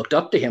always looked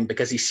up to him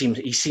because he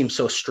seemed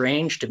so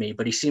strange to me,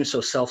 but he seemed so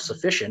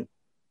self-sufficient.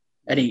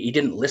 And he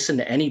didn't listen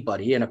to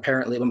anybody. And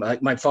apparently,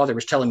 like, my father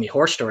was telling me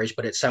horror stories,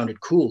 but it sounded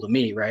cool to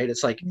me, right?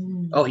 It's like,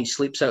 oh, he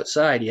sleeps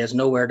outside. He has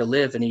nowhere to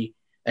live. And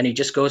he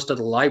just goes to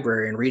the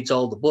library and reads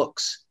all the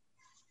books.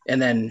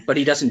 But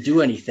he doesn't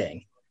do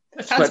anything.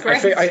 That sounds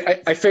great.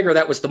 I figure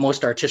that was the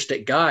most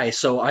artistic guy.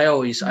 So I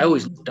always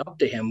looked up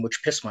to him,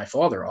 which pissed my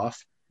father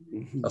off,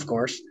 of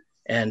course.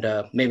 And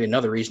maybe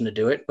another reason to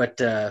do it.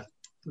 But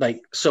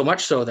like, so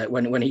much so that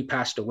when he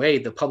passed away,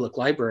 the public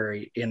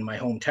library in my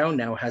hometown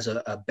now has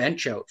a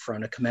bench out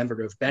front, a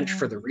commemorative bench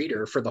for the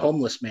reader, for the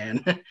homeless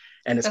man.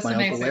 And it's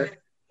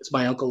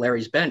my Uncle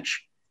Larry's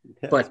bench.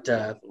 But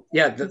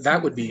that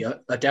would be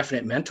a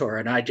definite mentor.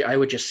 And I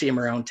would just see him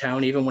around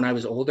town. Even when I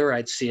was older,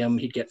 I'd see him.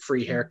 He'd get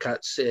free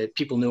haircuts.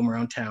 People knew him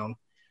around town.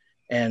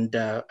 And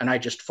I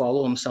just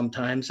follow him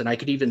sometimes. And I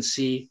could even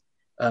see,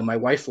 my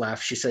wife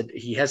laughed. She said,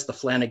 he has the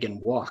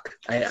Flanagan walk.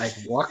 I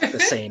walk the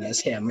same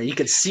as him. You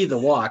could see the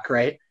walk,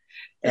 right?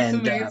 That's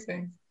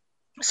amazing.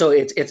 So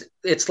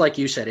it's like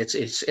you said,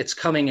 it's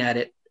coming at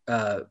it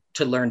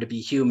to learn to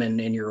be human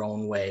in your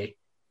own way,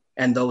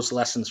 and those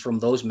lessons from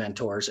those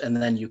mentors, and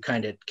then you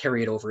kind of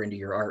carry it over into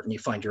your art and you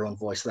find your own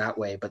voice that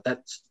way. But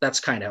that's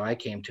kind of how I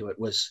came to it,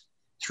 was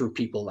through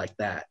people like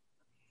that.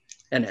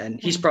 And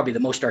he's probably the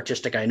most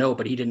artistic I know,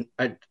 but he didn't.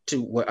 I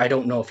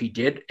don't know if he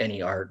did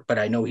any art, but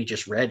I know he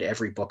just read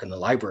every book in the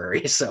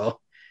library. So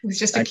it was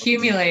just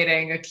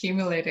accumulating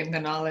the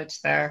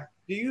knowledge there.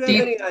 Do you have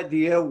any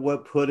idea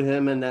what put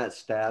him in that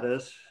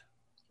status?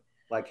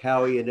 Like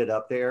how he ended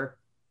up there?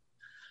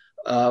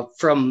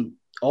 From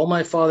all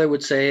my father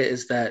would say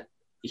is that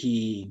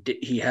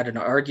he had an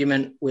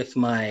argument with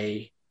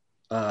my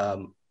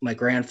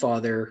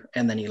grandfather,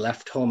 and then he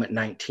left home at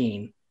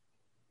 19.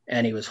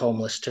 And he was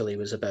homeless till he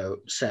was about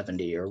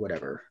 70 or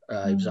whatever.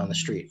 He was on the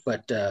street.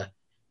 But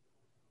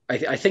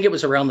I think it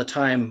was around the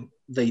time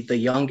the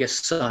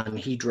youngest son,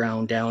 he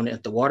drowned down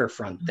at the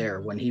waterfront there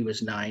when he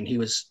was 9. He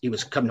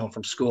was coming home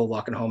from school,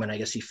 walking home, and I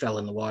guess he fell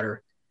in the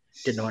water,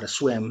 didn't know how to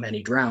swim, and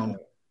he drowned.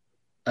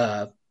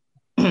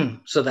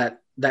 So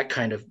that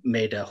kind of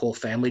made a whole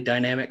family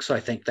dynamic. So I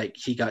think that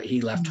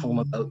he left home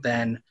about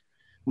then.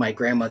 My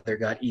grandmother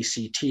got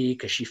ECT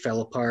because she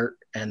fell apart,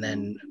 and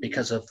then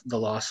because of the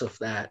loss of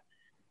that.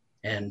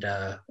 And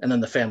then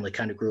the family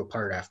kind of grew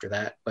apart after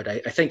that. But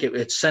I think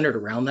it's centered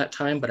around that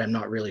time, but I'm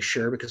not really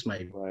sure because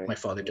my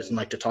father doesn't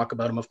like to talk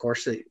about him, of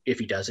course. If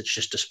he does, it's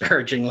just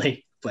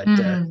disparagingly. But,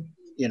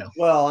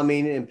 Well, I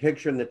mean, in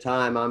picturing the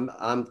time,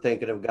 I'm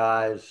thinking of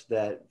guys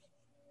that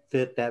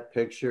fit that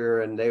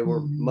picture, and they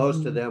were,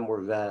 most of them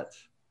were vets,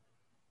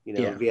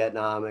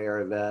 Vietnam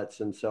era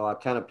vets. And so I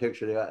kind of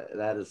pictured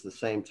that as the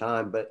same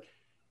time. But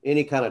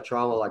any kind of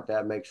trauma like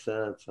that makes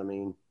sense. I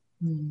mean,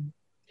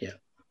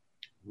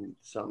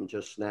 something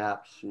just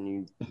snaps and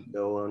you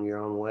go on your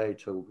own way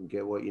to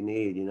get what you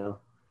need,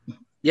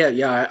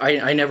 Yeah.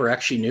 I never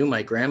actually knew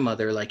my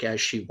grandmother like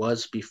as she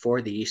was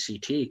before the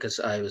ECT,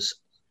 because I was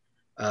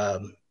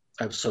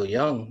so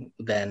young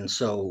then.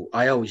 So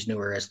I always knew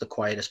her as the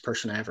quietest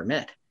person I ever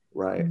met.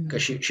 Right.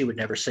 Because she would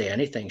never say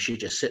anything. She'd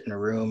just sit in a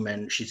room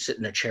and she'd sit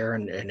in a chair,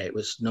 and it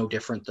was no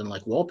different than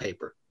like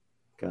wallpaper.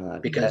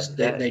 God, because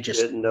they just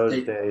shit in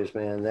those days,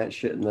 man. That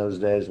shit in those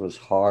days was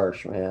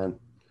harsh, man.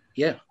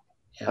 Yeah.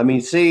 I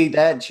mean, see,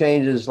 that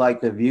changes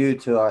like the view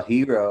to a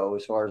hero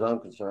as far as I'm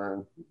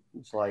concerned.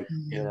 It's like,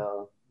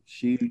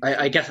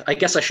 I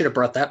guess I should have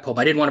brought that poem.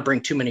 I didn't want to bring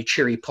too many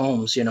cheery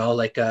poems,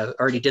 like I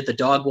already did the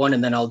dog one,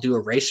 and then I'll do a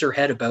racer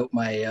head about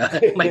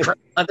my my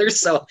grandmother.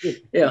 So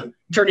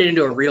turn it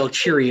into a real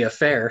cheery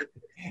affair.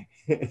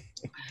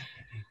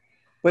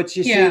 But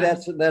you see,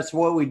 that's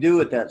what we do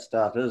with that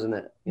stuff, isn't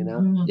it?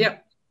 Yeah.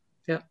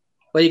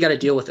 Well, you got to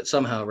deal with it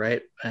somehow,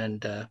 right?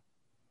 And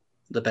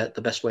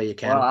the best way you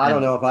can. Well, I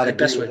don't know if I'd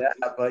agree with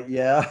that, but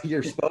yeah,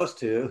 you're supposed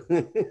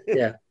to.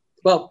 Yeah.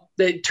 Well,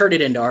 they turn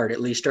it into art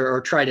at least,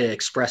 or try to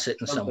express it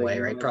in some way,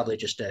 right? Probably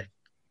just to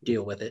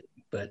deal with it.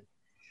 But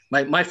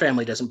my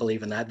family doesn't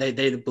believe in that.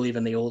 They believe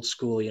in the old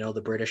school,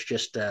 the British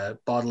just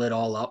bottle it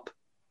all up.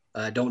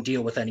 Don't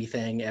deal with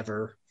anything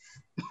ever,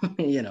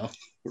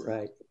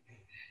 Right.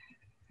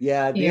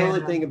 Yeah. The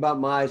only thing about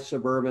my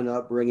suburban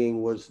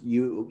upbringing was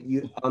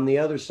you on the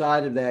other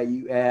side of that,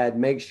 you add,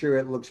 make sure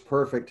it looks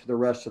perfect to the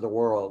rest of the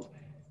world.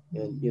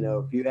 And,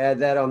 if you add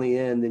that on the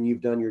end, then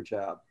you've done your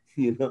job,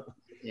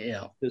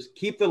 Yeah. Just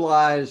keep the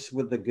lies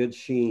with the good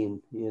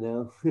sheen, you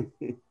know?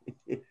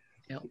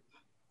 Yep.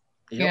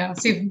 Yeah,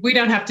 see, we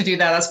don't have to do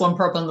that. That's one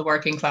problem the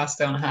working class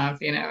don't have,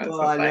 you know. It's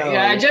Well, I like, know.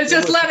 yeah,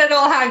 just let it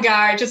all hang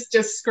out. Just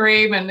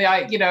scream, and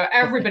you know,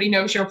 everybody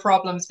knows your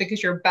problems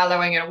because you're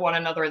bellowing at one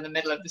another in the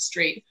middle of the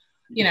street,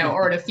 you know,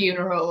 or at a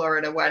funeral, or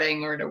at a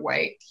wedding, or at a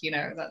wake. You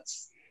know,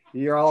 that's.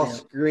 You're all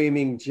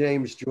screaming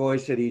James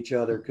Joyce at each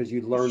other because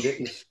you learned it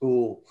in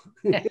school.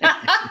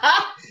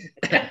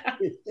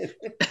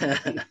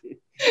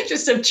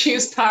 Just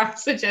obtuse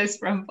passages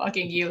from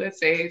fucking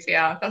Ulysses.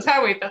 Yeah, that's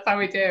how we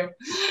do.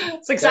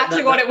 It's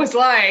exactly what it was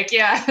like.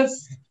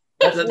 Yes.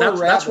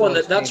 That's one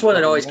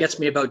that always gets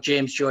me about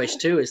James Joyce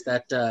too, is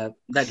that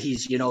that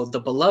he's, you know, the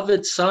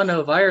beloved son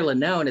of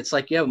Ireland now, and it's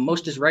like, yeah,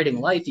 most of his writing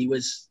life he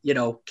was, you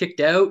know, kicked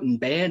out and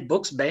banned,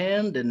 books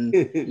banned, and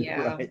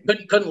yeah, Right.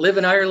 couldn't live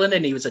in Ireland,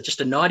 and he was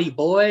just a naughty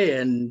boy,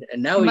 and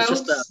now he's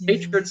just a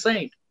patron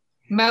saint.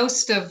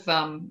 Most of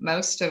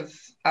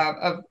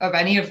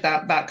any of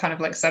that kind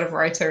of like set of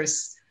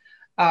writers,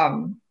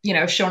 you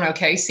know, Sean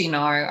O'Casey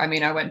now. I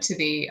mean, I went to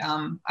the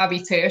Abbey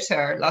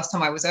Theatre last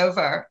time I was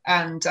over,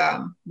 and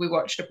we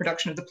watched a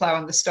production of The Plough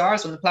and the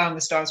Stars when The Plough and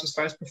the Stars was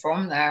first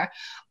performed there.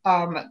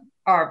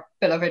 Our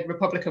beloved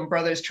Republican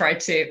brothers tried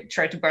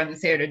to burn the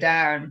theatre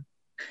down.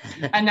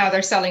 And now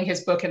they're selling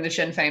his book in the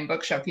Sinn Féin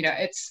bookshop. You know,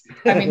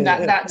 I mean,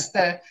 that's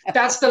the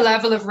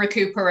level of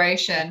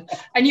recuperation.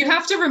 And you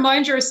have to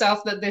remind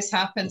yourself that this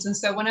happens. And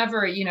so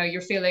whenever, you know,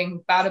 you're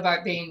feeling bad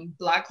about being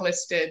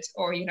blacklisted,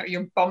 or, you know,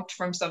 you're bumped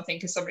from something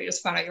because somebody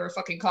just found out you're a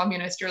fucking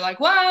communist, you're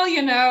like, well,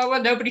 you know,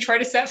 well, nobody tried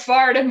to set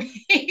fire to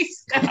me.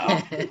 So.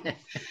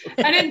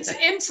 And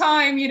in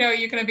time, you know,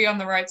 you're going to be on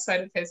the right side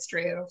of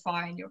history. It'll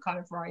fine. You'll kind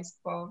of rise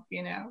above,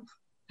 you know.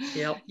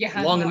 Yep.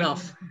 Yeah, long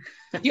enough.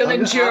 You'll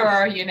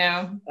endure, you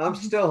know. I'm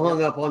still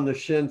hung up on the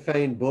Sinn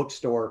Féin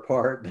bookstore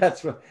part.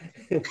 That's what.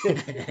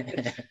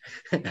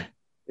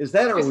 Is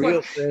that a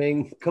real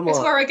thing? Come on. It's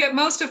where I get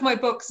most of my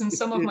books and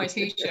some of my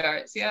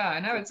T-shirts. Yeah, I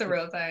know it's a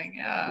real thing.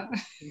 Yeah.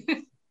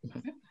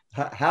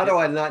 How do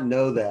I not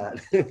know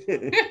that?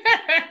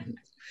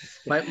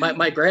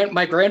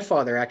 My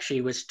grandfather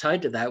actually was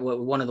tied to that.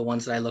 One of the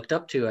ones that I looked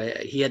up to.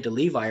 He had to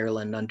leave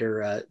Ireland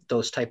under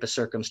those type of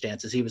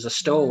circumstances. He was a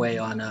stowaway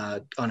on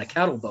a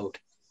cattle boat.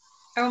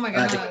 Oh my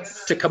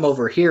goodness. To come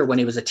over here when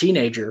he was a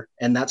teenager,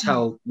 and that's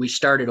how we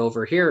started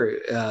over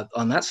here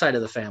on that side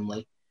of the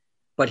family.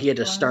 But he had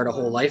to start a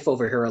whole life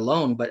over here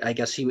alone. But I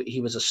guess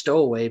he was a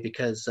stowaway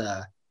because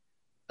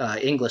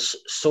English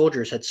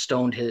soldiers had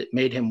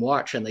made him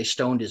watch, and they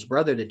stoned his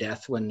brother to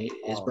death when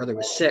his brother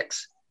was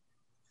 6.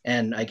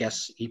 And I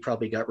guess he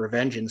probably got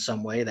revenge in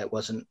some way that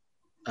wasn't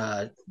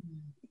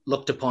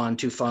looked upon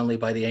too fondly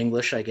by the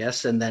English, I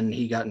guess. And then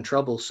he got in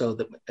trouble, so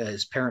that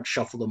his parents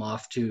shuffled him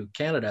off to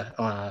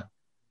Canada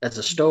as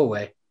a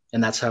stowaway,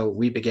 and that's how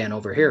we began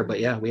over here.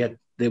 But yeah, we had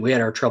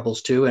our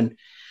troubles too. And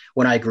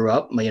when I grew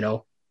up, you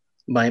know,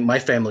 my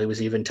family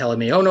was even telling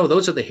me, "Oh no,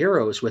 those are the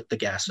heroes with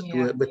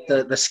the with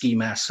the ski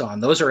masks on.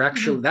 Those are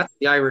actually that's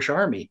the Irish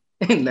Army."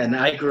 And then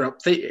I grew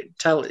up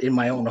in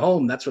my own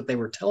home. That's what they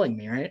were telling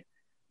me, right?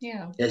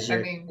 Yeah, those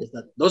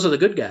are the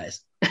good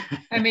guys.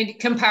 I mean,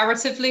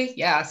 comparatively,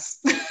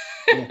 yes.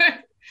 Yeah.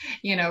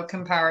 You know,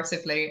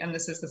 comparatively, and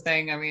this is the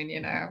thing. I mean,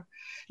 you know,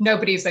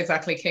 nobody's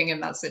exactly king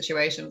in that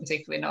situation,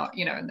 particularly not,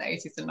 you know, in the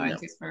 80s and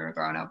 90s when we were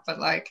growing up. But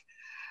like,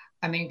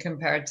 I mean,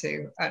 compared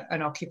to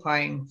an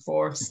occupying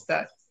force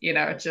that, you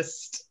know,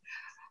 just.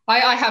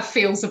 I have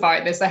feels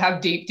about this. I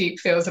have deep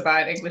feels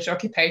about English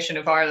occupation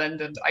of Ireland,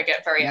 and I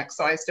get very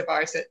excised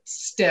about it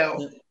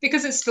still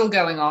because it's still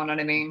going on. And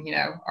I mean, you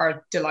know,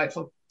 our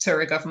delightful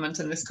Tory government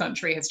in this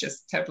country has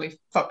just totally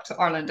fucked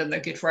Ireland and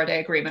the Good Friday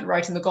Agreement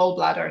right in the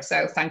gallbladder.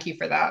 So thank you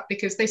for that,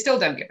 because they still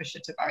don't give a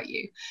shit about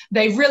you.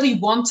 They really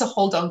want to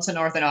hold on to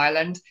Northern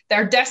Ireland.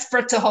 They're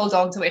desperate to hold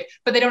on to it,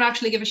 but they don't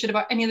actually give a shit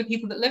about any of the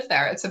people that live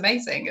there. It's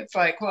amazing. It's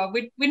like, well,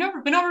 we're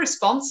not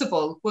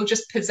responsible. We'll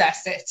just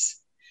possess it.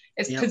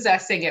 It's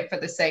possessing it for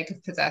the sake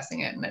of possessing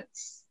it, and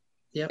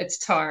it's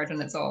tired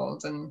and it's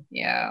old, and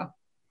yeah.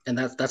 And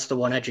that's the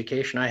one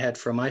education I had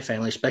from my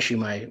family, especially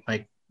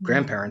my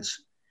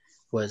grandparents,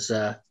 was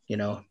you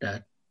know,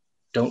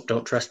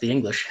 don't trust the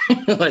English. I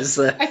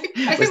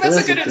think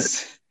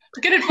that's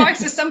good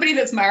advice as somebody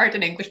that's married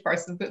an English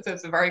person.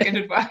 That's a very good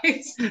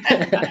advice.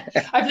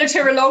 I've lived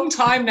here a long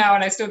time now,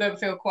 and I still don't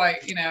feel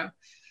quite, you know,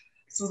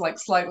 this is like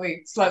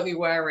slightly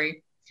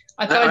wary.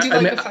 I do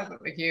like the fact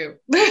that like you.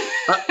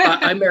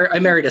 I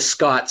married a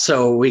Scot,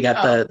 so we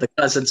got the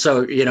cousin.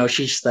 So you know,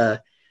 she's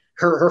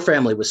her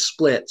family was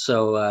split.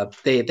 So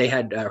they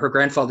had her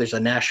grandfather's a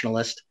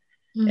nationalist,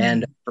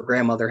 and her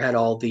grandmother had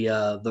all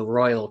the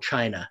royal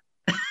china.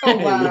 Oh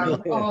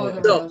wow! Oh,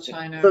 the royal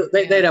china. So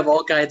they'd have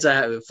all kinds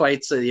of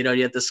fights. You know,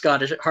 you had the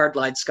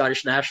hardline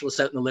Scottish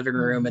nationalists out in the living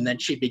room, and then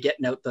she'd be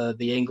getting out the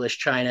English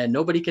china.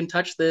 Nobody can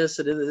touch this.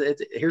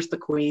 Here's the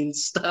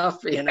Queen's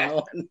stuff. You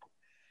know.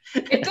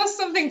 It does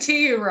something to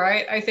you,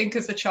 right? I think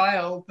as a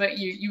child that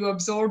you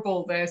absorb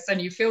all this, and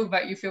you feel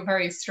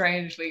very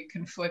strangely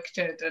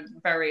conflicted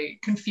and very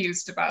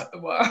confused about the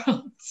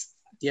world.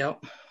 Yeah,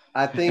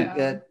 I think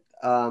that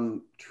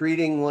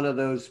treating one of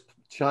those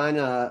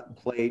china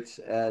plates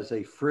as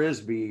a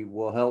frisbee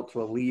will help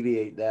to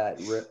alleviate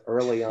that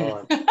early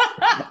on.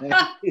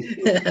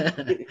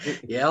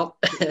 Yep.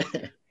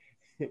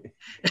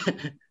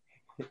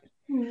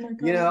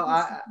 You know,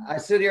 I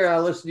sit here and I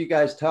listen to you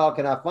guys talk,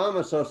 and I find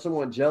myself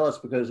somewhat jealous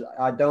because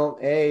I don't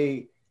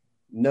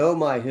know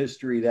my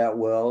history that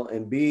well,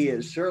 and B,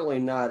 it's certainly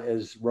not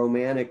as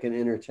romantic and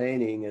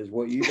entertaining as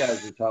what you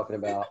guys are talking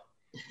about.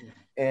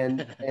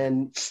 And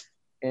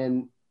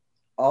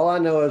all I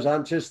know is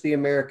I'm just the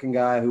American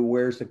guy who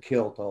wears a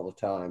kilt all the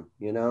time.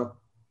 You know,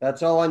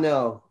 that's all I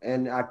know,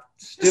 and I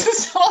still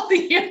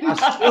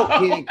I still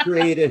can't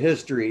create a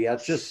history. I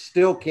just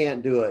still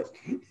can't do it.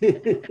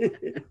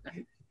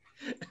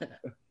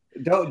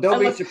 Don't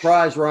be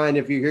surprised, Ryan,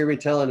 if you hear me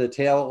telling a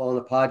tale on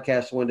a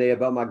podcast one day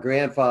about my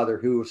grandfather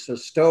who was a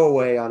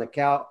stowaway on a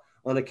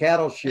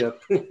cattle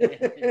ship.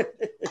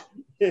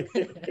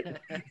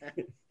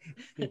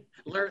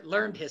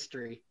 Learned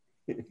history.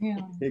 Yeah.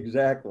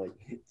 Exactly.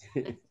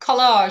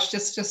 Collage,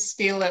 just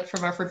steal it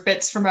from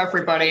bits from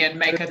everybody and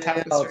make a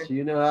tapestry.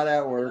 You know how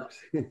that works.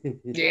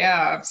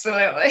 Yeah,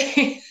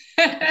 absolutely.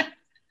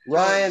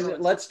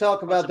 Ryan, let's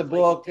talk about the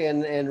book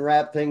and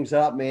wrap things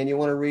up, man. You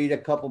want to read a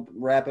couple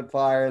rapid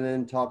fire and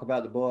then talk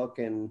about the book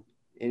and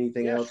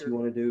anything else sure. you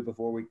want to do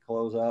before we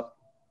close up?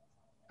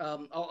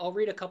 I'll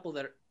read a couple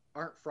that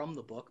aren't from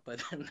the book,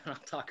 but then I'll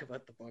talk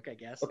about the book, I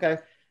guess. Okay.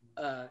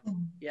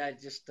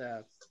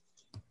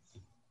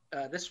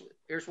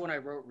 Here's one I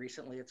wrote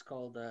recently. It's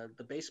called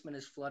 "The Basement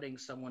is Flooding.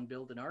 Someone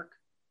Build an Ark."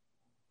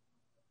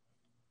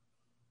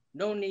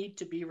 No need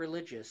to be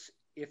religious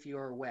if you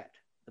are wet.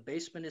 The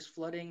basement is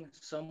flooding.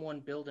 Someone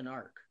build an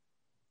ark.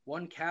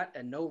 One cat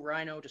and no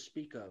rhino to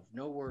speak of.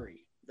 No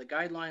worry. The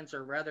guidelines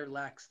are rather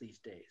lax these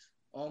days,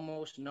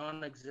 almost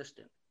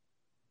non-existent.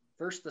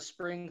 First the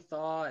spring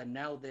thaw and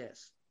now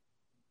this.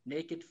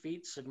 Naked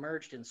feet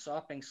submerged in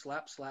sopping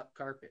slap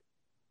carpet.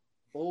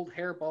 Old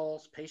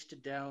hairballs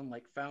pasted down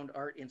like found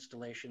art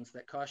installations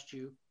that cost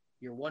you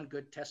your one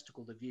good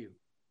testicle to view.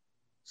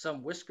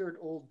 Some whiskered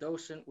old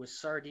docent with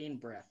sardine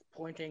breath,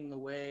 pointing the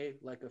way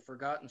like a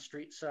forgotten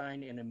street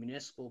sign in a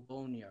municipal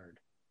boneyard.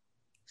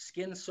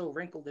 Skin so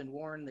wrinkled and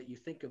worn that you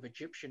think of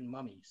Egyptian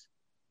mummies,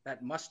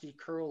 that musty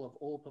curl of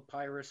old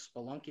papyrus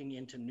spelunking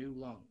into new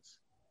lungs.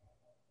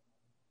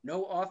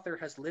 No author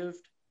has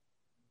lived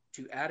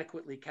to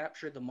adequately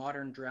capture the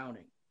modern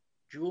drowning.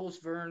 Jules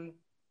Verne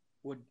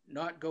would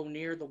not go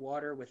near the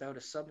water without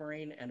a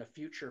submarine and a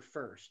future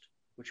first,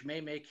 which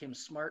may make him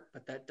smart,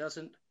 but that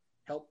doesn't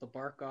help the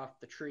bark off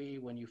the tree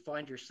when you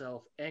find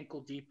yourself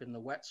ankle deep in the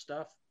wet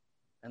stuff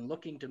and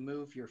looking to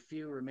move your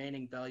few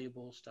remaining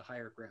valuables to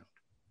higher ground.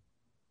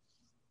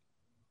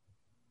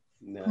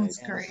 Nice.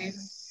 That's great.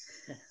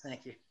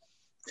 Thank you.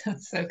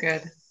 That's so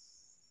good.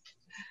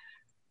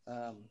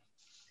 I'll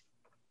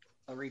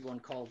read one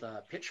called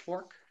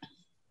Pitchfork.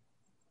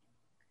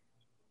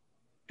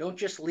 Don't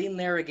just lean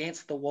there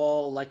against the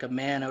wall like a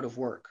man out of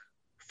work.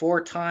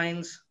 4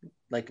 tines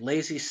like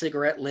lazy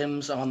cigarette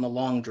limbs on the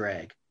long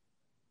drag.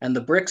 And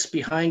the bricks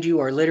behind you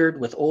are littered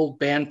with old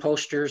band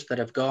posters that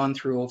have gone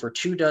through over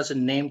 24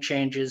 name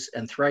changes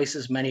and thrice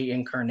as many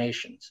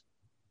incarnations.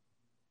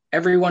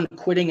 Everyone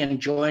quitting and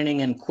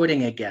joining and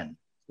quitting again,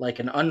 like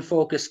an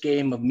unfocused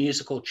game of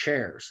musical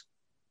chairs.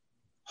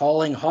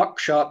 Hauling hawk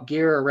shop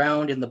gear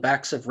around in the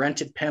backs of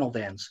rented panel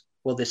vans,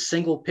 while this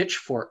single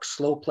pitchfork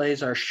slow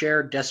plays our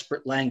shared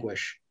desperate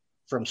languish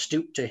from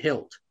stoop to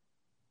hilt.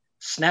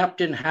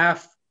 Snapped in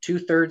half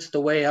 2/3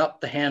 the way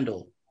up the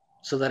handle,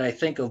 so that I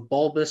think of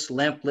bulbous,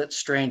 lamplit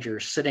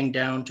strangers sitting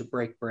down to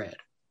break bread.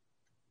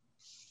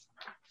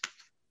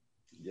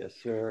 Yes,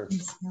 sir.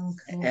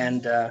 Okay.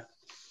 And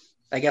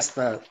I guess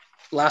the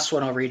last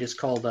one I'll read is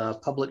called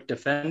Public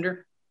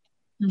Defender.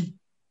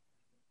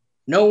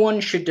 No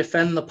one should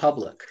defend the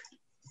public.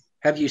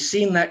 Have you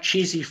seen that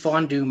cheesy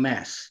fondue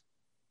mess?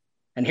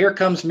 And here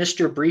comes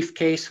Mr.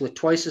 Briefcase with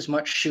twice as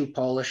much shoe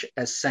polish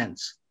as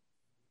sense,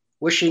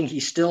 wishing he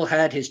still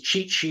had his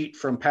cheat sheet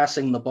from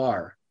passing the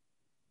bar.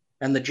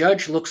 And the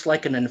judge looks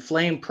like an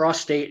inflamed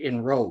prostate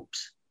in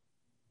robes,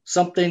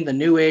 something the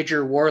New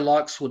Ager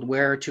warlocks would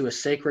wear to a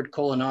sacred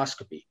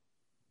colonoscopy.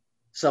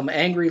 Some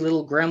angry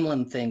little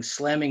gremlin thing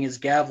slamming his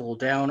gavel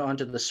down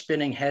onto the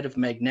spinning head of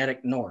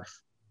magnetic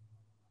north.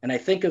 And I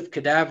think of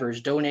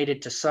cadavers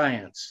donated to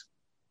science,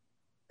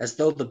 as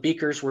though the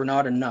beakers were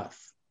not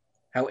enough.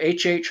 How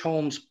H.H.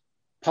 Holmes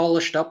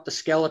polished up the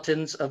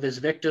skeletons of his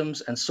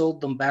victims and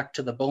sold them back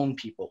to the bone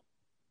people.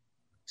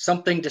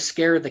 Something to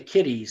scare the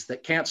kiddies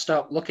that can't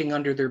stop looking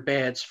under their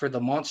beds for the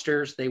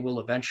monsters they will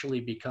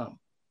eventually become.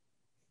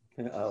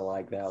 I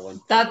like that one.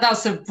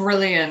 That's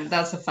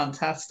a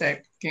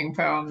fantastic king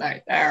poem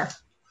right there.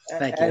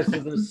 Thank you. As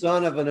the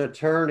son of an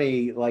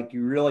attorney, like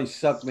you really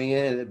sucked me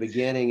in at the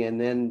beginning, and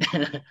then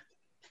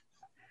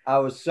I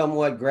was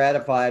somewhat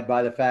gratified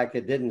by the fact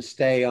it didn't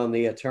stay on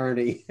the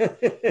attorney.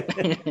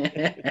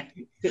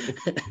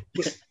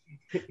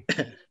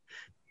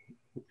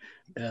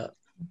 Yeah.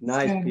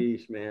 Nice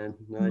piece, man.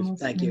 Nice.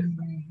 Thank you.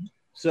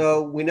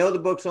 So we know the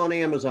book's on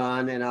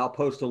Amazon, and I'll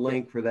post a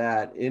link for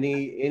that.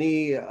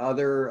 Any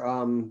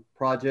other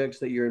projects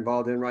that you're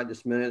involved in right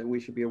this minute that we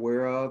should be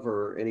aware of,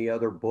 or any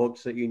other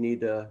books that you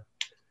need to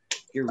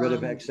get rid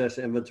of excess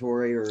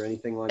inventory or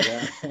anything like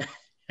that?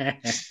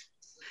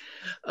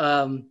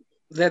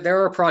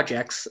 There are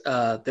projects.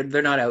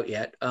 They're not out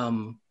yet.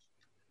 Doing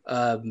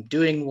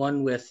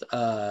one with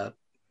I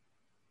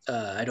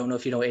don't know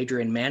if you know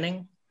Adrian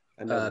Manning,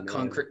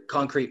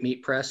 Concrete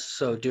Meat Press.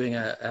 So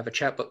I have a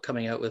chapbook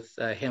coming out with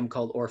him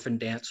called Orphan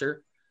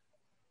Dancer.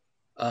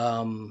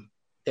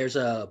 There's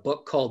a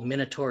book called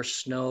Minotaur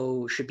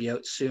Snow, should be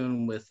out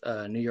soon with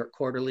New York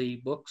Quarterly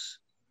Books.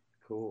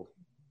 Cool.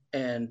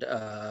 And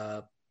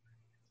they're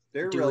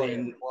really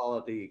a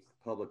quality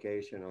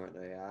publication, aren't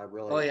they? I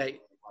really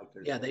like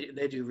their stuff.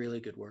 They do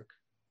really good work.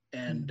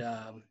 And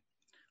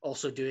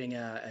also doing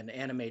an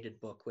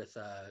animated book with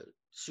a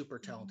super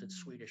talented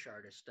Swedish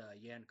artist,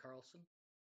 Jan Carlson.